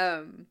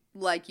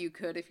like you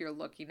could if you're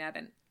looking at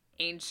an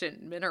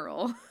ancient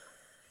mineral.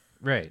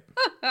 Right.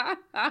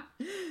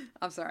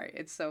 I'm sorry.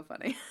 It's so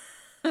funny.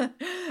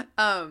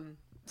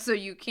 So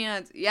you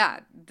can't,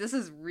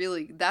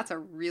 that's a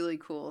really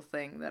cool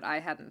thing that I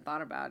hadn't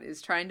thought about,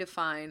 is trying to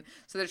find,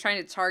 so they're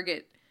trying to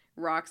target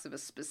rocks of a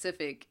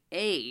specific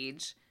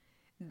age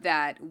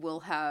that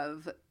will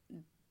have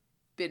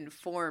been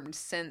formed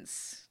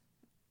since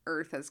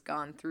Earth has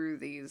gone through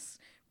these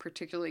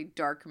particularly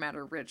dark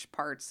matter rich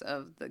parts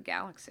of the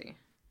galaxy.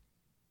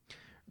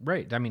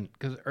 Right. I mean,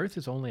 because Earth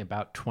is only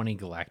about 20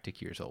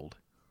 galactic years old.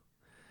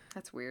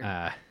 That's weird.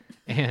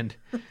 And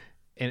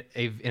in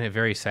a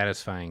very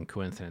satisfying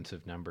coincidence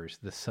of numbers,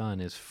 the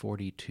sun is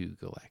 42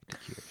 galactic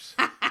years.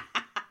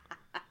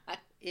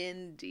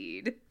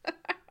 Indeed.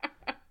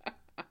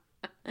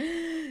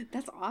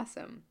 That's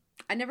awesome.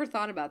 I never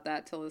thought about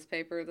that till this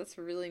paper. That's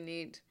really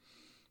neat.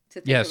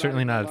 Yeah,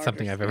 certainly not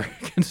something I've ever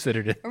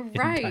considered in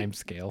time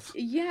scales.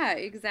 Yeah,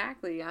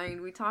 exactly. I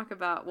mean, we're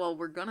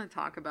going to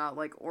talk about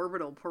like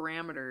orbital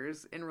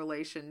parameters in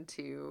relation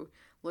to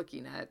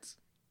looking at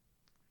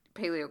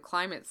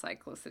paleoclimate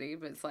cyclicity,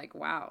 but it's like,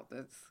 wow,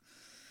 that's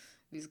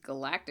these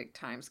galactic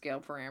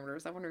timescale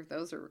parameters. I wonder if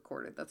those are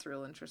recorded. That's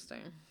real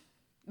interesting.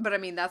 But I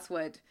mean, that's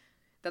what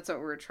that's what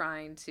we're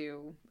trying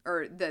to,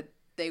 or that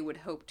they would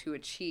hope to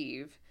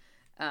achieve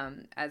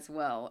as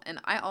well. And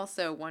I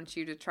also want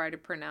you to try to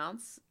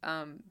pronounce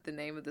the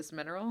name of this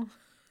mineral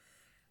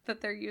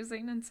that they're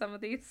using in some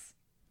of these.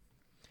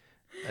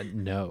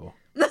 No.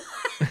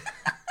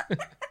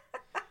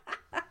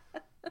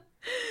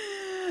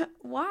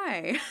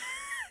 Why?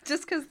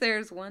 Just because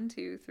there's 1,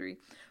 2, 3,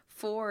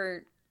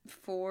 4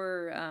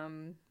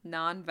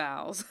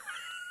 non-vowels.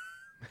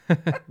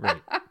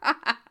 Right.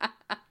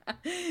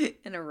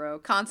 In a row.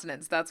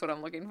 Consonants, that's what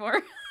I'm looking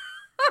for.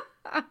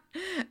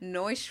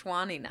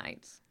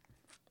 Neuschwanenite.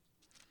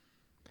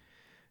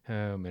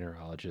 Oh,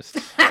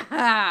 mineralogists.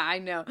 I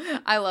know.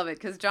 I love it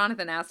because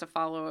Jonathan asked a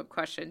follow-up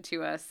question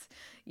to us,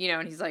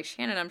 and he's like,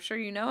 Shannon, I'm sure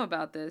you know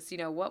about this.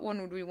 What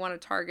one would we want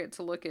to target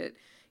to look at,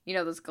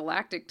 this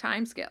galactic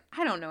timescale?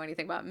 I don't know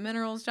anything about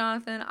minerals,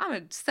 Jonathan. I'm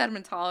a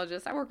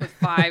sedimentologist. I work with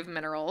 5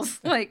 minerals,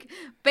 like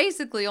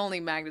basically only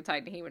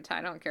magnetite and hematite.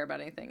 I don't care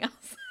about anything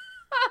else.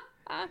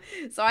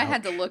 So I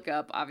had to look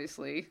up,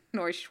 obviously,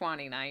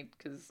 Neuschwanenite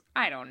because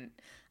I don't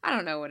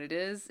know what it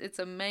is. It's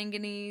a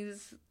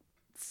manganese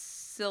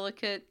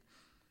silicate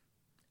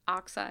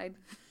oxide.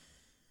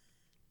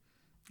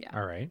 Yeah.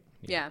 All right.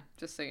 Yeah,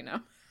 just so you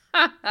know.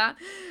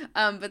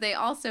 But they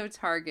also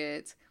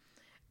target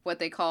what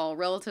they call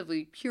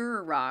relatively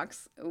pure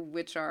rocks,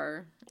 which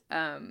are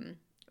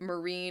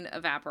marine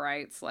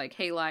evaporites like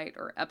halite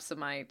or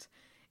epsomite,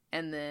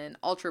 and then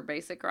ultra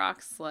basic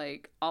rocks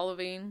like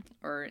olivine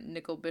or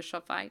nickel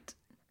bischofite.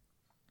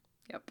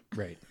 Yep.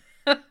 Right.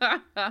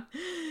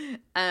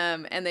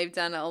 And they've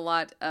done a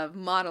lot of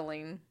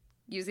modeling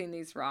using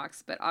these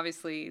rocks, but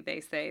obviously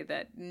they say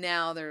that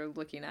now they're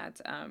looking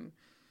at,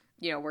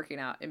 working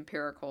out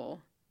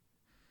empirical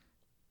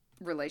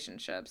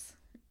relationships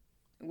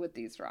with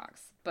these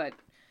rocks. But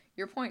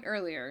your point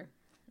earlier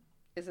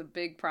is a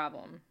big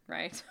problem,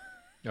 right?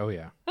 Oh,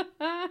 yeah.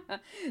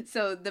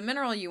 So the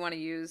mineral you want to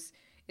use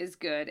is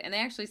good. And they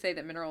actually say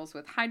that minerals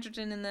with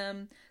hydrogen in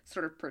them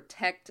sort of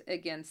protect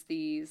against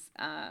these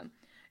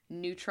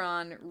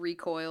neutron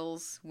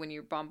recoils when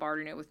you're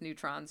bombarding it with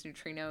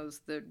neutrinos,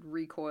 the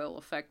recoil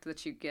effect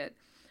that you get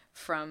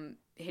from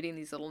hitting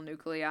these little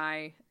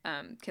nuclei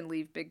can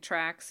leave big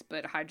tracks,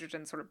 but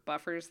hydrogen sort of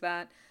buffers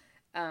that.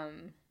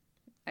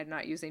 I'm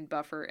not using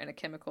buffer in a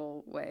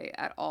chemical way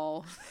at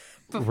all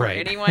before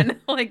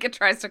anyone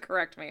tries to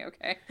correct me,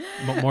 okay?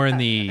 More in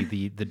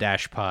the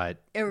dash pot.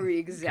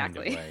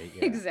 Exactly. Kind of way,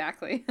 yeah.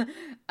 Exactly.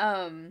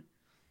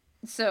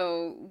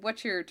 So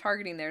what you're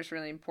targeting there is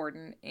really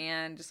important.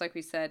 And just like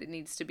we said, it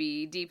needs to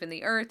be deep in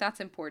the earth. That's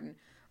important.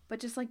 But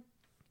just like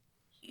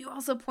you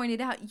also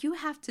pointed out, you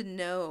have to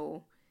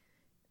know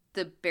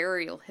the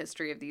burial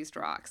history of these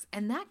rocks.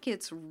 And that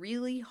gets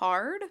really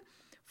hard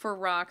for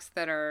rocks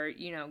that are,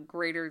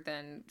 greater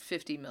than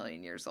 50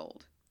 million years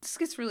old. This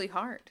gets really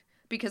hard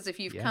because if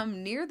you've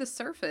come near the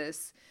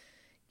surface,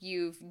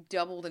 you've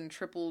doubled and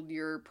tripled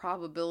your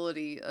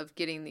probability of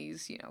getting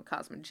these,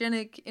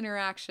 cosmogenic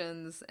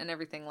interactions and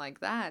everything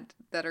like that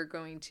are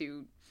going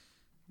to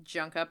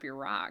junk up your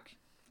rock.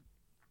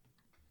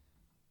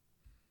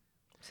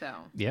 So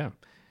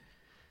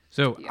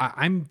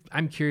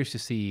I'm curious to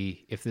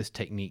see if this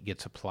technique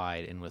gets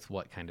applied and with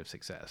what kind of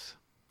success.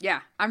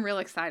 Yeah, I'm real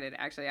excited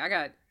actually.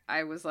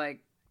 I was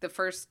like the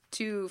first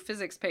 2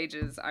 physics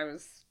pages I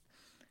was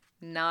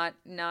not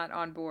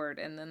on board,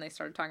 and then they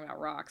started talking about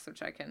rocks,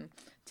 which I can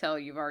tell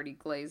you've already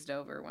glazed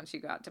over once you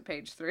got to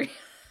page 3.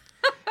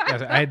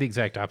 I had the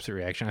exact opposite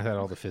reaction. I thought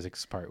all the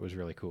physics part was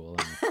really cool,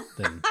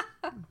 and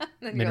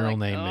then mineral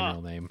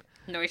name.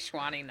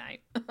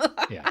 Neuschwanenite.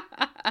 Yeah.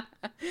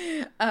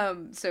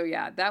 So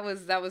yeah, that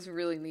was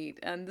really neat,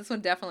 and this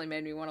one definitely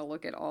made me want to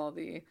look at all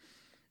the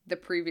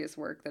previous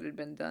work that had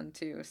been done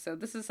too. So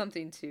this is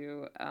something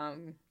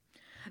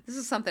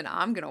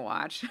I'm gonna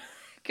watch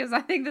because I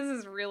think this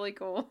is really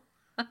cool.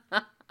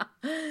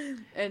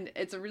 And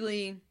it's a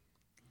really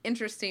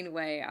interesting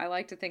way. I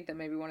like to think that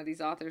maybe one of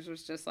these authors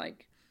was just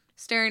like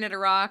staring at a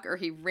rock, or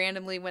he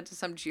randomly went to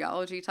some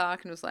geology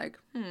talk and was like,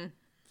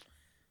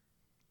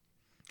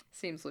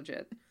 seems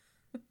legit.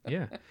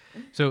 Yeah.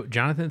 So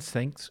Jonathan,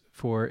 thanks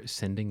for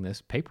sending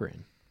this paper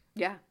in.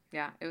 Yeah,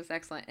 it was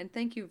excellent. And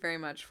thank you very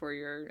much for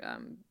your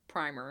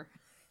primer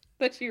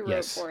that you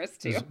wrote for us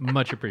too. Yes,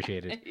 much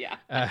appreciated. Yeah.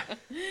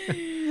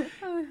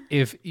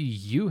 If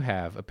you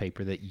have a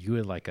paper that you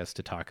would like us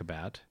to talk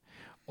about,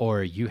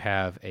 or you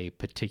have a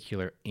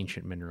particular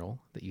ancient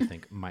mineral that you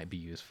think might be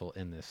useful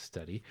in this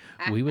study,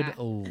 we would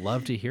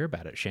love to hear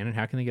about it. Shannon,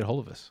 how can they get a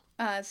hold of us?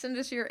 Send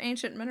us your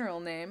ancient mineral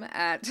name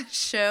at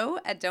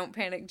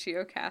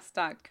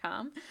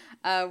show@don'tpanicgeocast.com.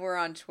 We're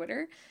on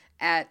Twitter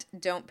at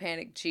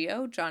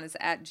don'tpanicgeo. John is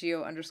at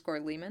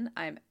geo_Lehman.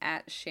 I'm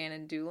at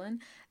Shannon Doolin.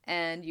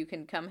 And you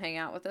can come hang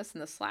out with us in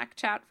the Slack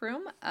chat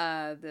room,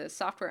 the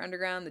Software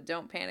Underground, the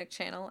Don't Panic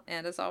channel.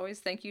 And as always,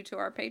 thank you to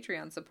our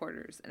Patreon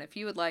supporters. And if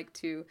you would like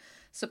to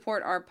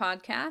support our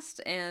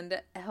podcast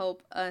and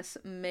help us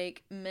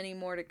make many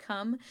more to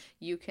come,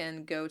 you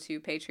can go to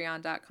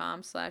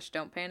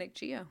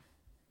patreon.com/don'tpanicgeo.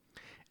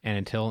 And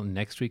until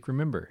next week,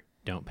 remember,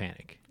 don't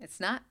panic. It's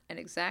not an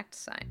exact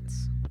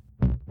science.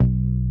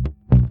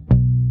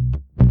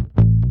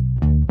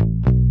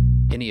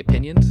 Any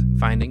opinions,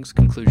 findings,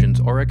 conclusions,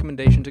 or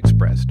recommendations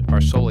expressed are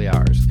solely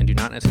ours and do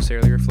not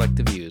necessarily reflect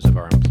the views of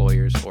our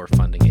employers or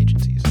funding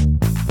agencies.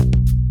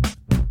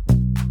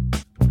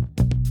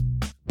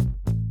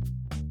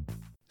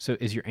 So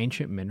is your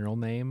ancient mineral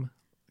name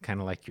kind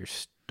of like your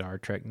Star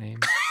Trek name?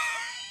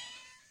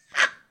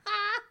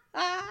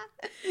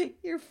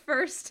 Your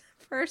first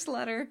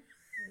letter.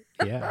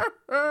 Yeah.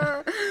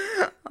 Oh,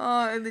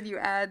 and then you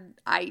add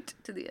 "ite"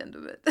 to the end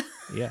of it.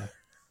 Yeah.